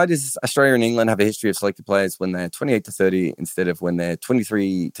says, why does Australia and England have a history of selected players when they're 28 to 30 instead of when they're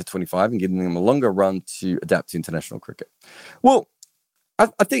 23 to 25 and giving them a longer run to adapt to international cricket? Well, I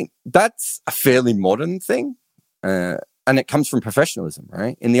think that's a fairly modern thing. And it comes from professionalism,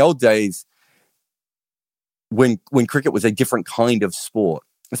 right? In the old days, when cricket was a different kind of sport,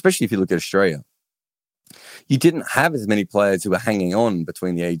 especially if you look at Australia, you didn't have as many players who were hanging on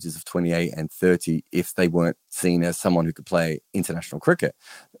between the ages of 28 and 30 if they weren't seen as someone who could play international cricket.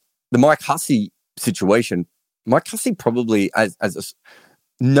 The Mike Hussey situation, Mike Hussey probably, as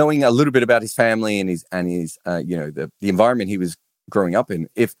knowing a little bit about his family and his the environment he was growing up in,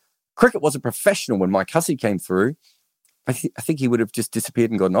 if cricket wasn't professional when Mike Hussey came through, I think he would have just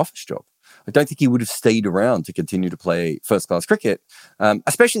disappeared and got an office job. I don't think he would have stayed around to continue to play first-class cricket,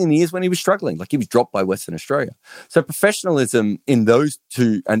 especially in the years when he was struggling. Like, he was dropped by Western Australia. So professionalism in those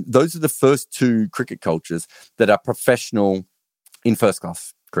two, and those are the first two cricket cultures that are professional in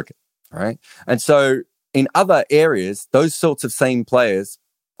first-class cricket, right? And so in other areas, those sorts of same players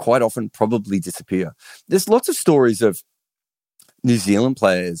quite often probably disappear. There's lots of stories of New Zealand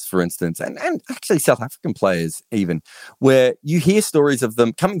players, for instance, and actually South African players even, where you hear stories of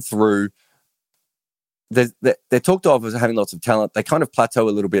them coming through. They're talked of as having lots of talent. They kind of plateau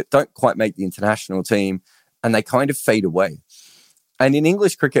a little bit, don't quite make the international team, and they kind of fade away. And in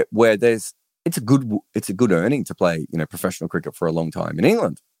English cricket, where it's a good earning to play, professional cricket for a long time. In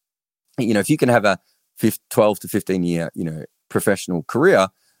England, if you can have a 12 to 15 year, professional career,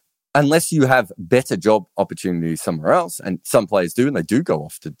 unless you have better job opportunities somewhere else, and some players do, and they do go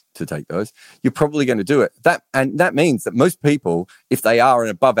off to take those, you're probably going to do it. That means that most people, if they are an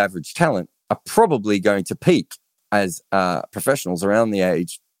above average talent, are probably going to peak as professionals around the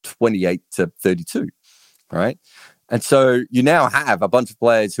age 28 to 32, right? And so you now have a bunch of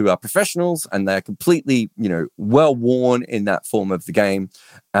players who are professionals, and they're completely, well worn in that form of the game,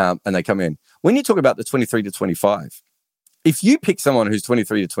 and they come in. When you talk about the 23 to 25, if you pick someone who's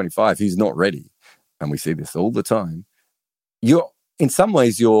 23 to 25 who's not ready, and we see this all the time, in some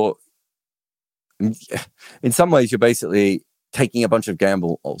ways you're basically taking a bunch of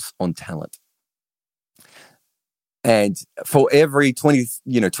gambles on talent. And for every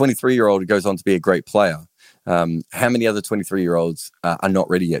 23-year-old who goes on to be a great player, how many other 23-year-olds are not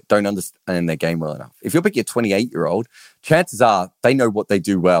ready yet, don't understand their game well enough? If you're picking a 28-year-old, chances are they know what they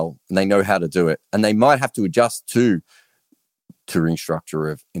do well, and they know how to do it, and they might have to adjust to touring structure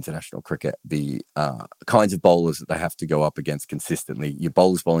of international cricket, the kinds of bowlers that they have to go up against consistently, your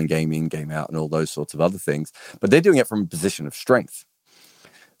bowlers bowling game in, game out, and all those sorts of other things. But they're doing it from a position of strength.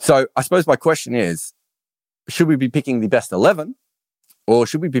 So I suppose my question is, should we be picking the best 11, or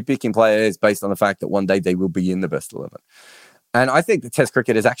should we be picking players based on the fact that one day they will be in the best 11? And I think that Test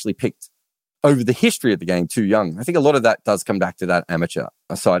cricket is actually picked over the history of the game too young. I think a lot of that does come back to that amateur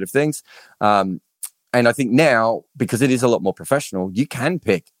side of things. And I think now, because it is a lot more professional, you can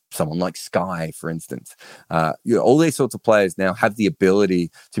pick someone like Sky, for instance. All these sorts of players now have the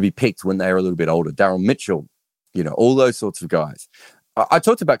ability to be picked when they're a little bit older. Daryl Mitchell, all those sorts of guys. I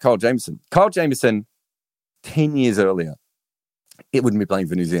talked about Kyle Jamieson. Kyle Jamieson, 10 years earlier, it wouldn't be playing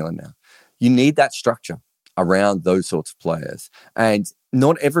for New Zealand now. You need that structure around those sorts of players. And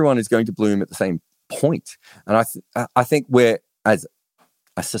not everyone is going to bloom at the same point. And I think we're, as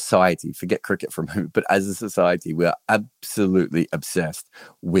a society, forget cricket for a moment, but as a society, we are absolutely obsessed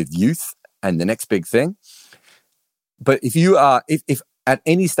with youth and the next big thing. But if at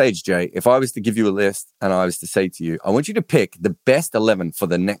any stage, Jay, if I was to give you a list and I was to say to you, I want you to pick the best 11 for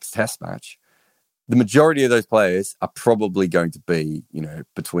the next test match, the majority of those players are probably going to be,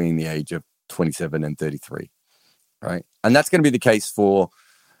 between the age of 27 and 33, right? And that's going to be the case for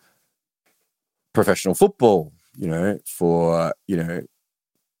professional football, for,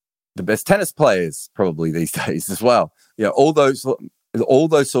 the best tennis players probably these days as well. All those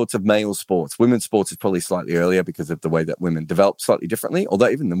sorts of male sports. Women's sports is probably slightly earlier because of the way that women develop slightly differently, although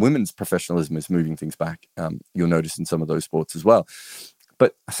even the women's professionalism is moving things back. You'll notice in some of those sports as well.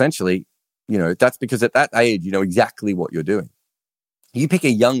 But essentially, that's because at that age, you know exactly what you're doing. You pick a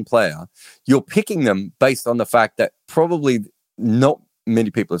young player, you're picking them based on the fact that probably not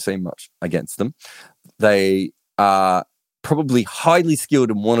many people have seen much against them. They are probably highly skilled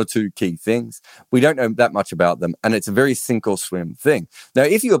in one or two key things. We don't know that much about them, and it's a very sink or swim thing. Now,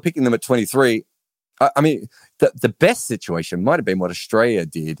 if you were picking them at 23, I mean, the best situation might have been what Australia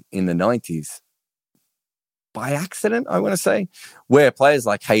did in the 90s. By accident, I want to say, where players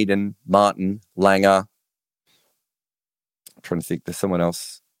like Hayden, Martin, Langer, I'm trying to think, there's someone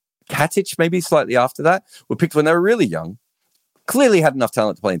else, Katic maybe slightly after that, were picked when they were really young, clearly had enough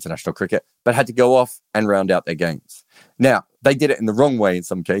talent to play international cricket, but had to go off and round out their games. Now, they did it in the wrong way in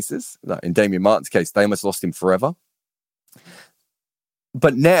some cases. In Damien Martin's case, they almost lost him forever.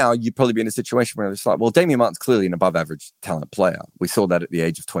 But now you'd probably be in a situation where it's like, well, Damien Martin's clearly an above average talent player. We saw that at the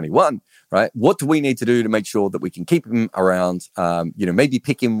age of 21, right? What do we need to do to make sure that we can keep him around? Maybe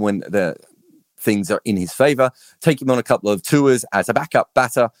pick him when things are in his favor, take him on a couple of tours as a backup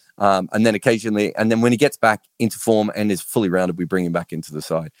batter, and then when he gets back into form and is fully rounded, we bring him back into the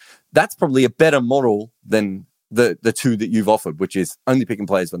side. That's probably a better model than the two that you've offered, which is only picking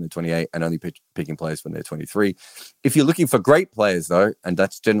players when they're 28 and only picking players when they're 23. If you're looking for great players, though, and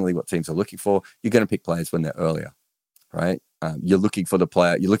that's generally what teams are looking for, you're going to pick players when they're earlier, right? You're looking for the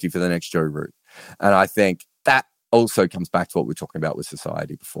player, you're looking for the next Joe Root. And I think that also comes back to what we were talking about with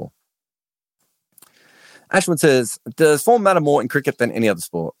society before. Ashwin says, does form matter more in cricket than any other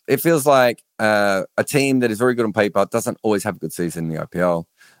sport? It feels like a team that is very good on paper doesn't always have a good season in the IPL.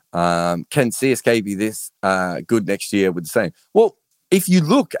 Can CSK be this good next year with the same? Well, if you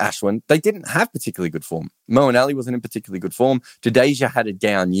look, Ashwin, they didn't have particularly good form. Moeen Ali wasn't in particularly good form. Jadeja had a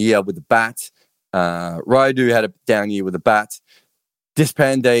down year with the bat. Raidu had a down year with the bat.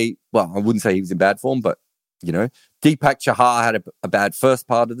 Deshpande, well, I wouldn't say he was in bad form, but, you know, Deepak Chahar had a bad first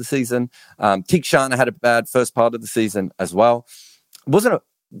part of the season. Tikshana had a bad first part of the season as well. It wasn't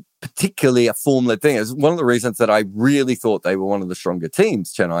particularly a form-led thing. It was one of the reasons that I really thought they were one of the stronger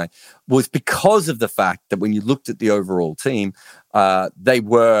teams, Chennai, was because of the fact that when you looked at the overall team, they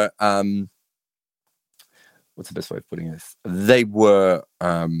were, what's the best way of putting this? They were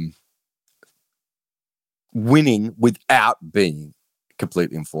winning without being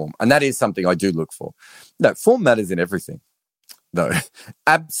completely in form. And that is something I do look for. No, form matters in everything. No,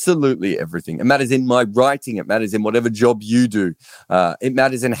 absolutely everything. It matters in my writing. It matters in whatever job you do. It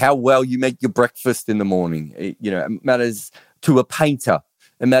matters in how well you make your breakfast in the morning. It matters to a painter.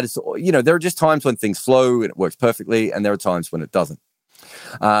 It matters, there are just times when things flow and it works perfectly, and there are times when it doesn't.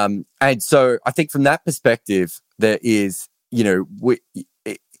 And so I think from that perspective, there is,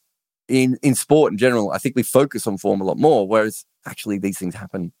 in sport in general, I think we focus on form a lot more, whereas actually these things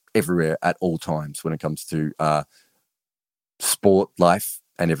happen everywhere at all times when it comes to sport, life,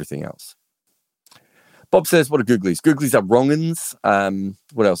 and everything else. Bob says, what are googlies? Googlies are wrong'uns.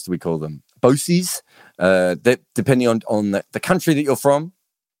 What else do we call them? Bosies. That depending on the country that you're from,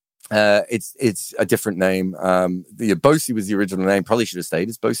 it's a different name. The Bosie was the original name. Probably should have stayed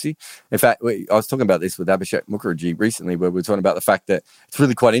as Bosie. In fact, I was talking about this with Abhishek Mukherjee recently, where we were talking about the fact that it's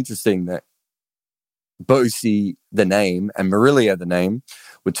really quite interesting that Bosie, the name, and Marilia, the name,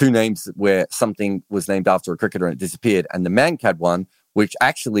 were two names where something was named after a cricketer and it disappeared. And the Mankad one, which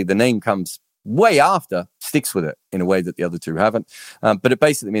actually the name comes way after, sticks with it in a way that the other two haven't. But it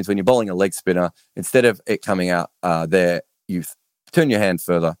basically means when you're bowling a leg spinner, instead of it coming out there, you turn your hand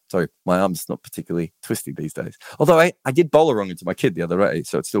further. Sorry, my arm's not particularly twisty these days. Although I did bowl a wrong into my kid the other day,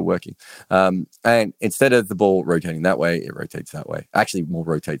 so it's still working. And instead of the ball rotating that way, it rotates that way. Actually, more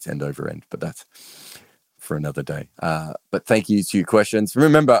rotates end over end, but that's for another day. But thank you to your questions.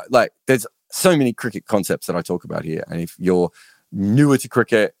 Remember, there's so many cricket concepts that I talk about here. And if you're newer to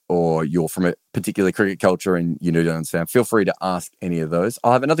cricket or you're from a particular cricket culture and you don't understand, feel free to ask any of those.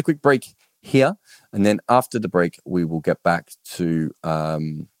 I'll have another quick break here. And then after the break, we will get back to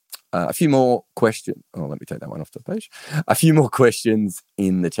a few more questions. Oh, let me take that one off the page. A few more questions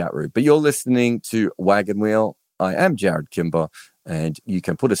in the chat room. But you're listening to Wagon Wheel. I am Jared Kimber, and you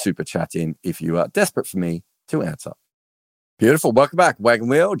can put a super chat in if you are desperate for me to answer. Beautiful. Welcome back. Wagon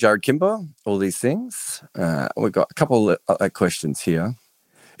Wheel, Jared Kimber, all these things. We've got a couple of questions here.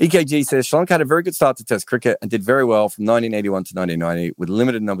 EKG says, Sri Lanka had a very good start to Test cricket and did very well from 1981 to 1990 with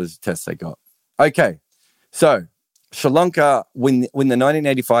limited numbers of tests they got. Okay, so Sri Lanka win the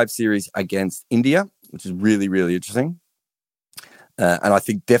 1985 series against India, which is really, really interesting. And I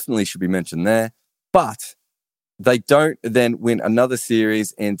think definitely should be mentioned there. But they don't then win another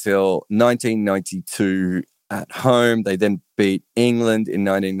series until 1992 at home. They then beat England in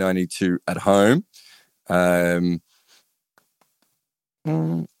 1992 at home.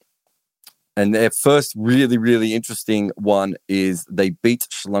 And their first really, really interesting one is they beat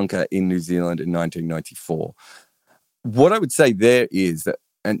Sri Lanka in New Zealand in 1994. What I would say there is that,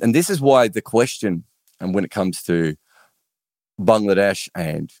 and this is why the question, and when it comes to Bangladesh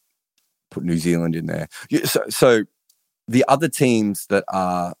and put New Zealand in there. So the other teams that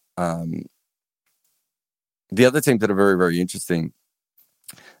are very, very interesting,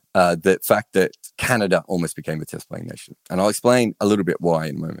 the fact that Canada almost became a test-playing nation. And I'll explain a little bit why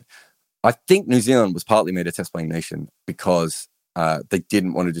in a moment. I think New Zealand was partly made a test-playing nation because they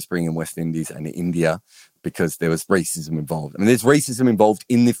didn't want to just bring in West Indies and India because there was racism involved. I mean, there's racism involved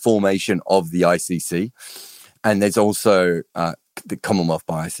in the formation of the ICC, and there's also the Commonwealth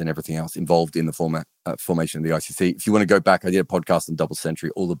bias and everything else involved in the formation of the ICC. If you want to go back, I did a podcast on Double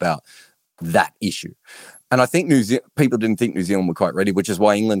Century all about that issue. And I think people didn't think New Zealand were quite ready, which is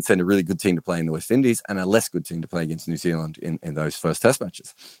why England sent a really good team to play in the West Indies and a less good team to play against New Zealand in those first test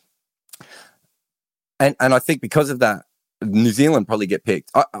matches. And I think because of that, New Zealand probably get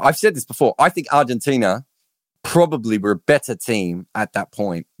picked. I've said this before. I think Argentina probably were a better team at that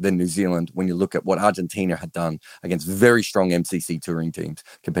point than New Zealand when you look at what Argentina had done against very strong MCC touring teams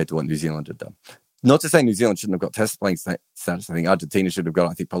compared to what New Zealand had done. Not to say New Zealand shouldn't have got test playing status. I think Argentina should have got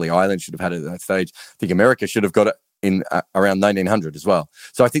it. I think probably Ireland should have had it at that stage. I think America should have got it in around 1900 as well.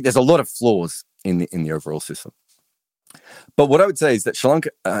 So I think there's a lot of flaws in the overall system. But what I would say is that Sri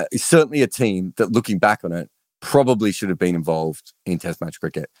Lanka is certainly a team that, looking back on it, probably should have been involved in Test match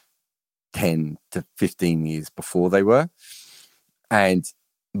cricket 10 to 15 years before they were. And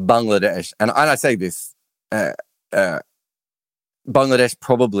Bangladesh, and I say this, Bangladesh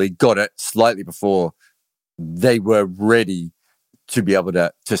probably got it slightly before they were ready to be able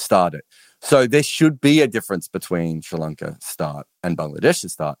to start it. So there should be a difference between Sri Lanka start and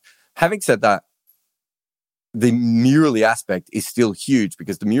Bangladesh's start. Having said that, the Murali aspect is still huge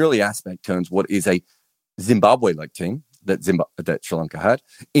because the Murali aspect turns what is a Zimbabwe-like team that Sri Lanka had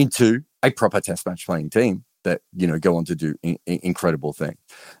into a proper Test match playing team that, you know, go on to do incredible things.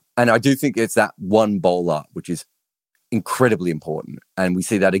 And I do think it's that one bowler which is incredibly important, and we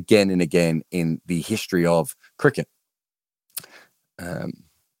see that again and again in the history of cricket.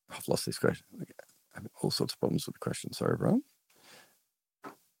 I've lost this question. I'm having all sorts of problems with the question. Sorry, everyone.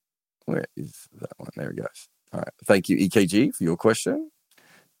 Where is that one? There it goes. All right. Thank you, EKG, for your question.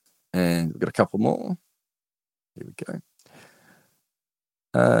 And we've got a couple more. Here we go.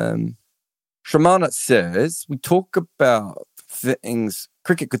 Shramana says, we talk about things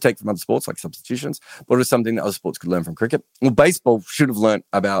cricket could take from other sports, like substitutions, but it was something that other sports could learn from cricket. Well, baseball should have learned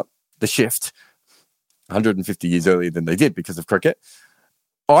about the shift 150 years earlier than they did because of cricket.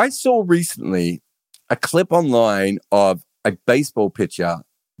 I saw recently a clip online of a baseball pitcher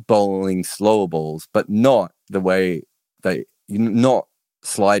bowling slower balls, but not the way not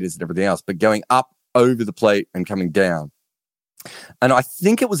sliders and everything else, but going up over the plate and coming down. And I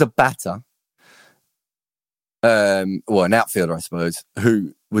think it was a batter, an outfielder, I suppose,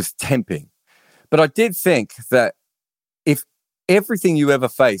 who was temping. But I did think that if everything you ever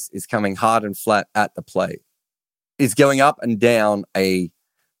face is coming hard and flat at the plate, is going up and down a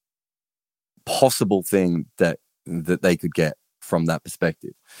possible thing that they could get from that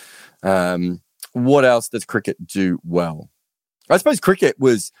perspective. What else does cricket do well? I suppose cricket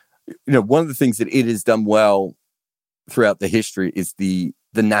was, one of the things that it has done well throughout the history is the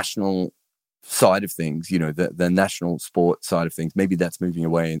national side of things, the national sport side of things. Maybe that's moving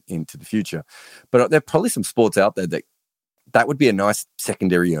away into the future. But there are probably some sports out there that would be a nice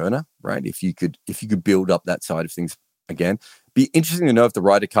secondary earner, right? If you could build up that side of things again. Be interesting to know if the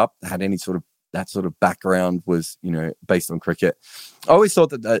Ryder Cup had any sort of that sort of background was, based on cricket. I always thought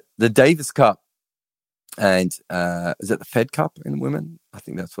that the Davis Cup and is it the Fed Cup in women? I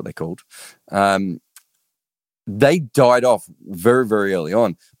think that's what they're called. They died off very, very early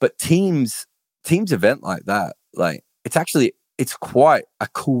on. But teams event like that, it's quite a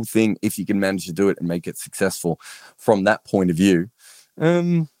cool thing if you can manage to do it and make it successful from that point of view.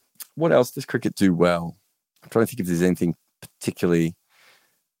 What else does cricket do well? I'm trying to think if there's anything particularly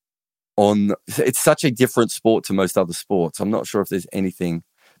it's such a different sport to most other sports. I'm not sure if there's anything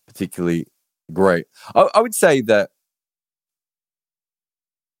particularly great. I would say that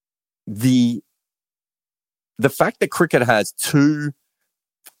the fact that cricket has two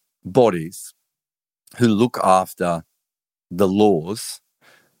bodies who look after the laws,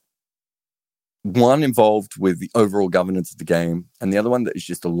 one involved with the overall governance of the game and the other one that is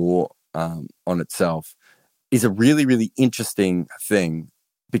just a law on itself, is a really, really interesting thing,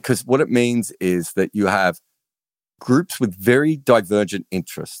 because what it means is that you have groups with very divergent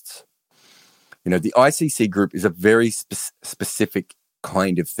interests. The ICC group is a very specific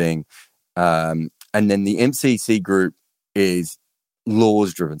kind of thing. And then the MCC group is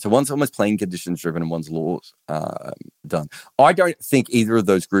laws driven. So one's almost playing conditions driven and one's laws done. I don't think either of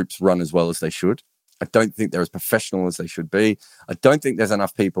those groups run as well as they should. I don't think they're as professional as they should be. I don't think there's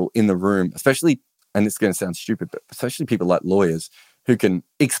enough people in the room, especially, and it's going to sound stupid, but especially people like lawyers who can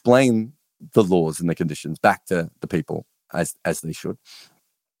explain the laws and the conditions back to the people as they should.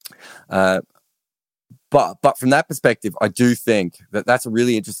 But from that perspective, I do think that that's a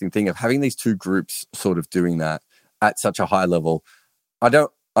really interesting thing of having these two groups sort of doing that at such a high level. I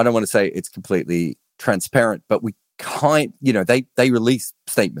don't want to say it's completely transparent, but we can't, they release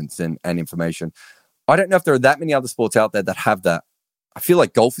statements and information. I don't know if there are that many other sports out there that have that. I feel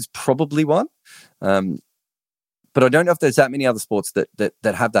like golf is probably one. But I don't know if there's that many other sports that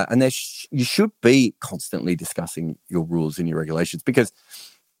have that. And you should be constantly discussing your rules and your regulations, because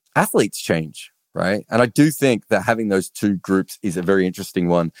athletes change. right? And I do think that having those two groups is a very interesting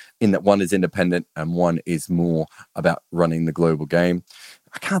one, in that one is independent and one is more about running the global game.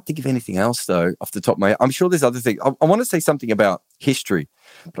 I can't think of anything else, though, off the top of my head. I'm sure there's other things. I want to say something about history,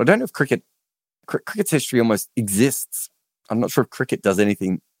 but I don't know if cricket's history almost exists. I'm not sure if cricket does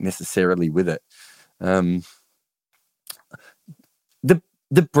anything necessarily with it.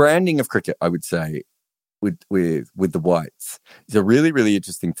 The branding of cricket, I would say, with the whites is a really, really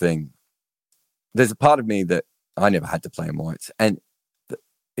interesting thing. There's a part of me that I never had to play in whites, and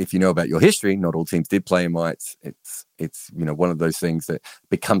if you know about your history, not all teams did play in whites. It's one of those things that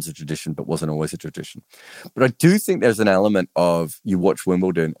becomes a tradition, but wasn't always a tradition. But I do think there's an element of, you watch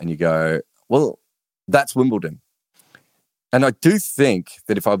Wimbledon and you go, well, that's Wimbledon. And I do think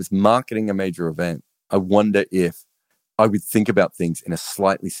that if I was marketing a major event, I wonder if I would think about things in a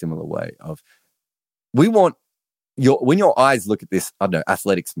slightly similar way of, when your eyes look at this, I don't know,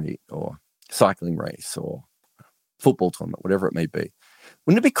 athletics meet or cycling race or football tournament, whatever it may be,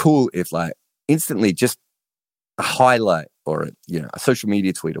 wouldn't it be cool if, like, instantly just a highlight or a social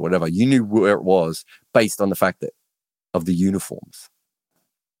media tweet or whatever, you knew where it was based on the fact that of the uniforms?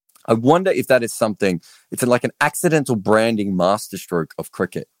 I wonder if that is something, it's like an accidental branding masterstroke of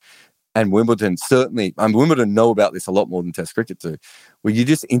cricket. And Wimbledon Wimbledon know about this a lot more than Test cricket do, where you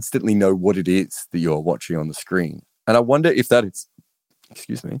just instantly know what it is that you're watching on the screen. And I wonder if that is,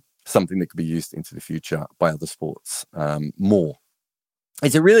 something that could be used into the future by other sports more.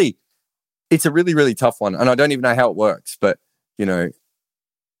 It's a really, really tough one. And I don't even know how it works, but, I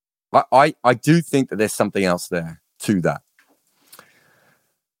do think that there's something else there to that.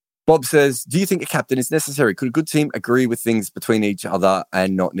 Bob says, do you think a captain is necessary? Could a good team agree with things between each other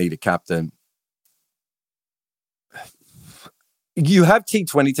and not need a captain? You have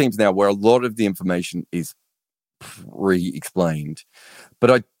T20 teams now where a lot of the information is pre-explained.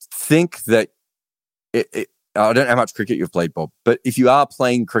 But I think that I don't know how much cricket you've played, Bob, but if you are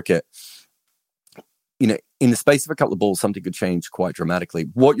playing cricket, in the space of a couple of balls, something could change quite dramatically.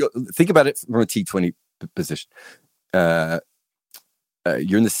 Think about it from a T20 position.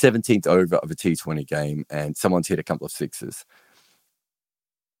 You're in the 17th over of a T20 game and someone's hit a couple of sixes.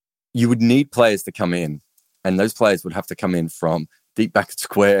 You would need players to come in, and those players would have to come in from deep back at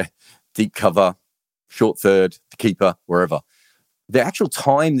square, deep cover, short third, the keeper, wherever. The actual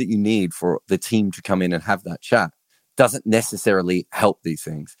time that you need for the team to come in and have that chat doesn't necessarily help these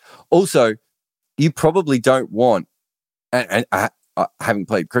things. Also, you probably don't want, and having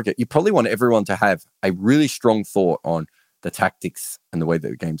played cricket, you probably want everyone to have a really strong thought on the tactics and the way that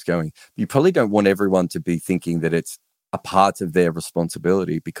the game's going. You probably don't want everyone to be thinking that it's a part of their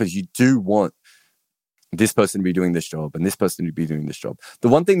responsibility, because you do want this person to be doing this job and this person to be doing this job. The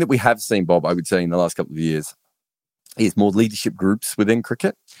one thing that we have seen, Bob, I would say in the last couple of years, is more leadership groups within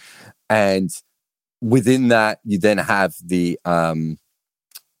cricket. And within that, you then have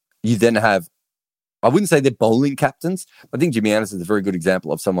I wouldn't say they're bowling captains. I think Jimmy Anderson is a very good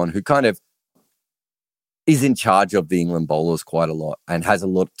example of someone who kind of is in charge of the England bowlers quite a lot and has a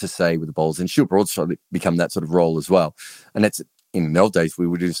lot to say with the bowlers. And Stuart Broad's trying to become that sort of role as well. And that's, in the old days, we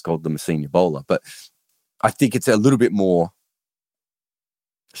would have just called them a senior bowler. But I think it's a little bit more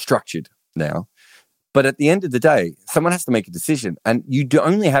structured now. But at the end of the day, someone has to make a decision, and you do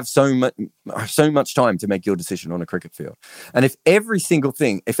only have so much time to make your decision on a cricket field. And if every single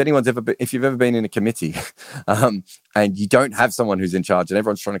thing, if you've ever been in a committee, and you don't have someone who's in charge and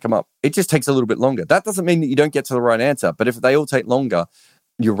everyone's trying to come up, it just takes a little bit longer. That doesn't mean that you don't get to the right answer, but if they all take longer,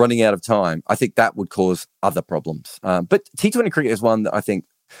 you're running out of time. I think that would cause other problems. But T20 cricket is one that I think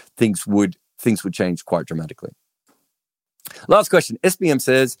things would change quite dramatically. Last question. SBM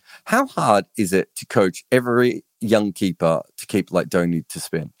says, how hard is it to coach every young keeper to keep like Dhoni to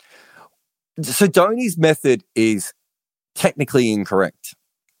spin? So Dhoni's method is technically incorrect.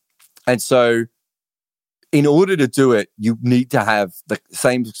 And so in order to do it, you need to have the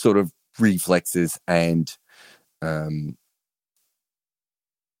same sort of reflexes and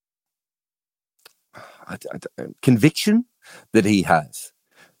conviction that he has.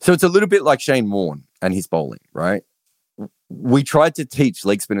 So it's a little bit like Shane Warne and his bowling, right? We tried to teach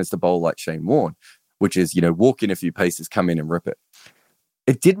leg spinners to bowl like Shane Warne, which is, walk in a few paces, come in and rip it.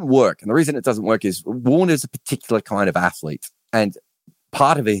 It didn't work. And the reason it doesn't work is Warne is a particular kind of athlete. And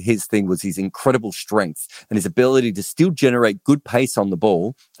part of his thing was his incredible strength and his ability to still generate good pace on the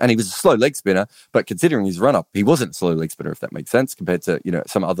ball. And he was a slow leg spinner, but considering his run-up, he wasn't a slow leg spinner, if that makes sense, compared to,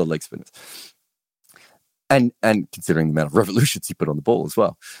 some other leg spinners. And considering the amount of revolutions he put on the ball as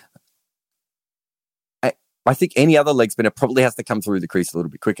well. I think any other leg spinner probably has to come through the crease a little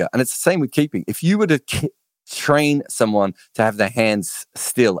bit quicker. And it's the same with keeping. If you were to train someone to have their hands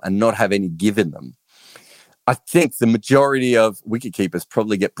still and not have any give in them. I think the majority of wicketkeepers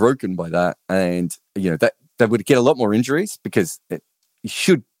probably get broken by that, and that they would get a lot more injuries because you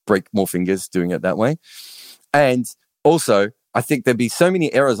should break more fingers doing it that way. And also, I think there'd be so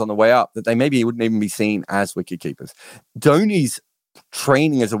many errors on the way up that they maybe wouldn't even be seen as wicketkeepers. Dhoni's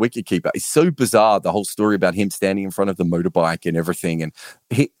training as a wicketkeeper is so bizarre. The whole story about him standing in front of the motorbike and everything, and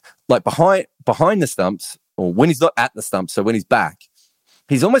he like behind the stumps, or when he's not at the stumps, so when he's back,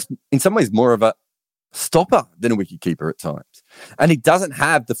 he's almost in some ways more of a stopper than a wicketkeeper at times. And he doesn't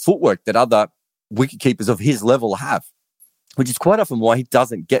have the footwork that other wicketkeepers of his level have, which is quite often why he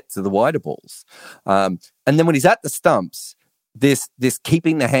doesn't get to the wider balls. And then when he's at the stumps, this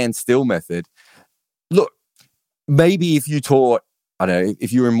keeping the hand still method, look, maybe if you taught, I don't know,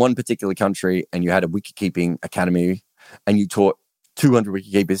 if you were in one particular country and you had a wicket-keeping academy and you taught 200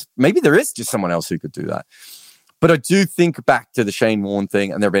 wicket-keepers, maybe there is just someone else who could do that. But I do think back to the Shane Warne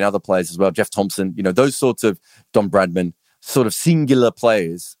thing, and there have been other players as well, Jeff Thompson, those sorts of Don Bradman, sort of singular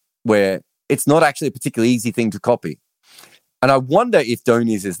players where it's not actually a particularly easy thing to copy. And I wonder if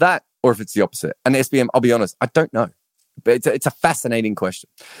Dhoni's is that or if it's the opposite. And SBM, I'll be honest, I don't know. But it's a fascinating question.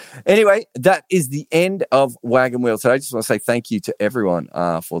 Anyway, that is the end of Wagon Wheel today. I just want to say thank you to everyone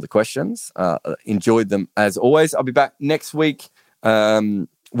for the questions. Enjoyed them as always. I'll be back next week.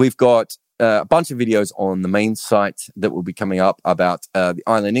 We've got a bunch of videos on the main site that will be coming up about the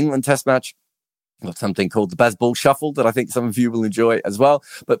Ireland-England test match. We've got something called the Bazball Shuffle that I think some of you will enjoy as well.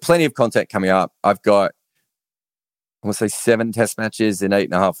 But plenty of content coming up. I've got, I want to say 7 test matches in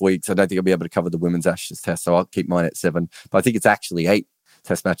 8.5 weeks. I don't think I'll be able to cover the women's Ashes test, so I'll keep mine at 7. But I think it's actually 8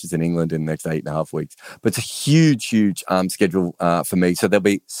 test matches in England in the next 8.5 weeks. But it's a huge schedule for me. So there'll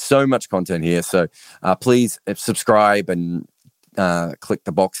be so much content here. So please subscribe and click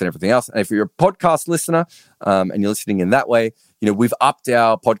the box and everything else. And if you're a podcast listener and you're listening in that way, we've upped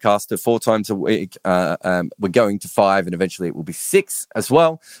our podcast to 4 times a week. We're going to 5, and eventually it will be 6 as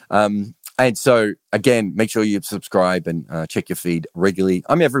well. And so, again, make sure you subscribe and check your feed regularly.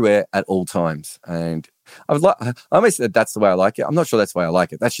 I'm everywhere at all times. And I almost said that's the way I like it. I'm not sure that's the way I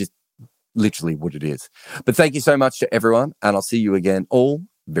like it. That's just literally what it is. But thank you so much to everyone, and I'll see you again all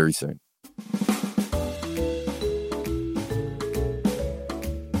very soon.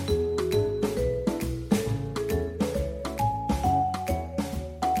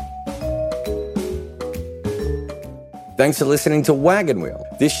 Thanks for listening to Wagon Wheel.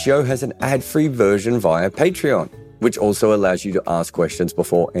 This show has an ad-free version via Patreon, which also allows you to ask questions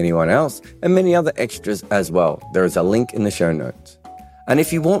before anyone else and many other extras as well. There is a link in the show notes. And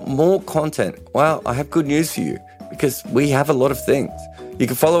if you want more content, well, I have good news for you because we have a lot of things. You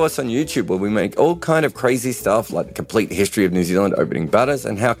can follow us on YouTube where we make all kind of crazy stuff like the complete history of New Zealand opening batters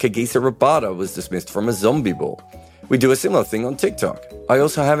and how Kagisa Rabada was dismissed from a zombie ball. We do a similar thing on TikTok. I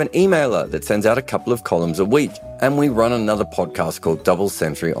also have an emailer that sends out a couple of columns a week, and we run another podcast called Double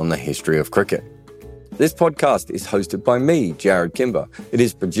Century on the history of cricket. This podcast is hosted by me, Jared Kimber. It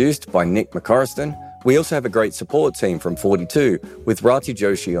is produced by Nick McCorriston. We also have a great support team from 42 with Rati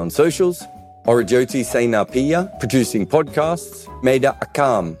Joshi on socials, Orajoti Senapiya producing podcasts, Maida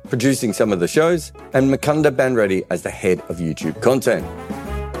Akam producing some of the shows, and Makunda Banreddy as the head of YouTube content.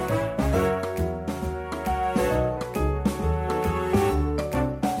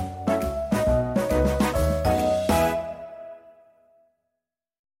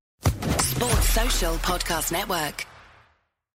 Podcast Network.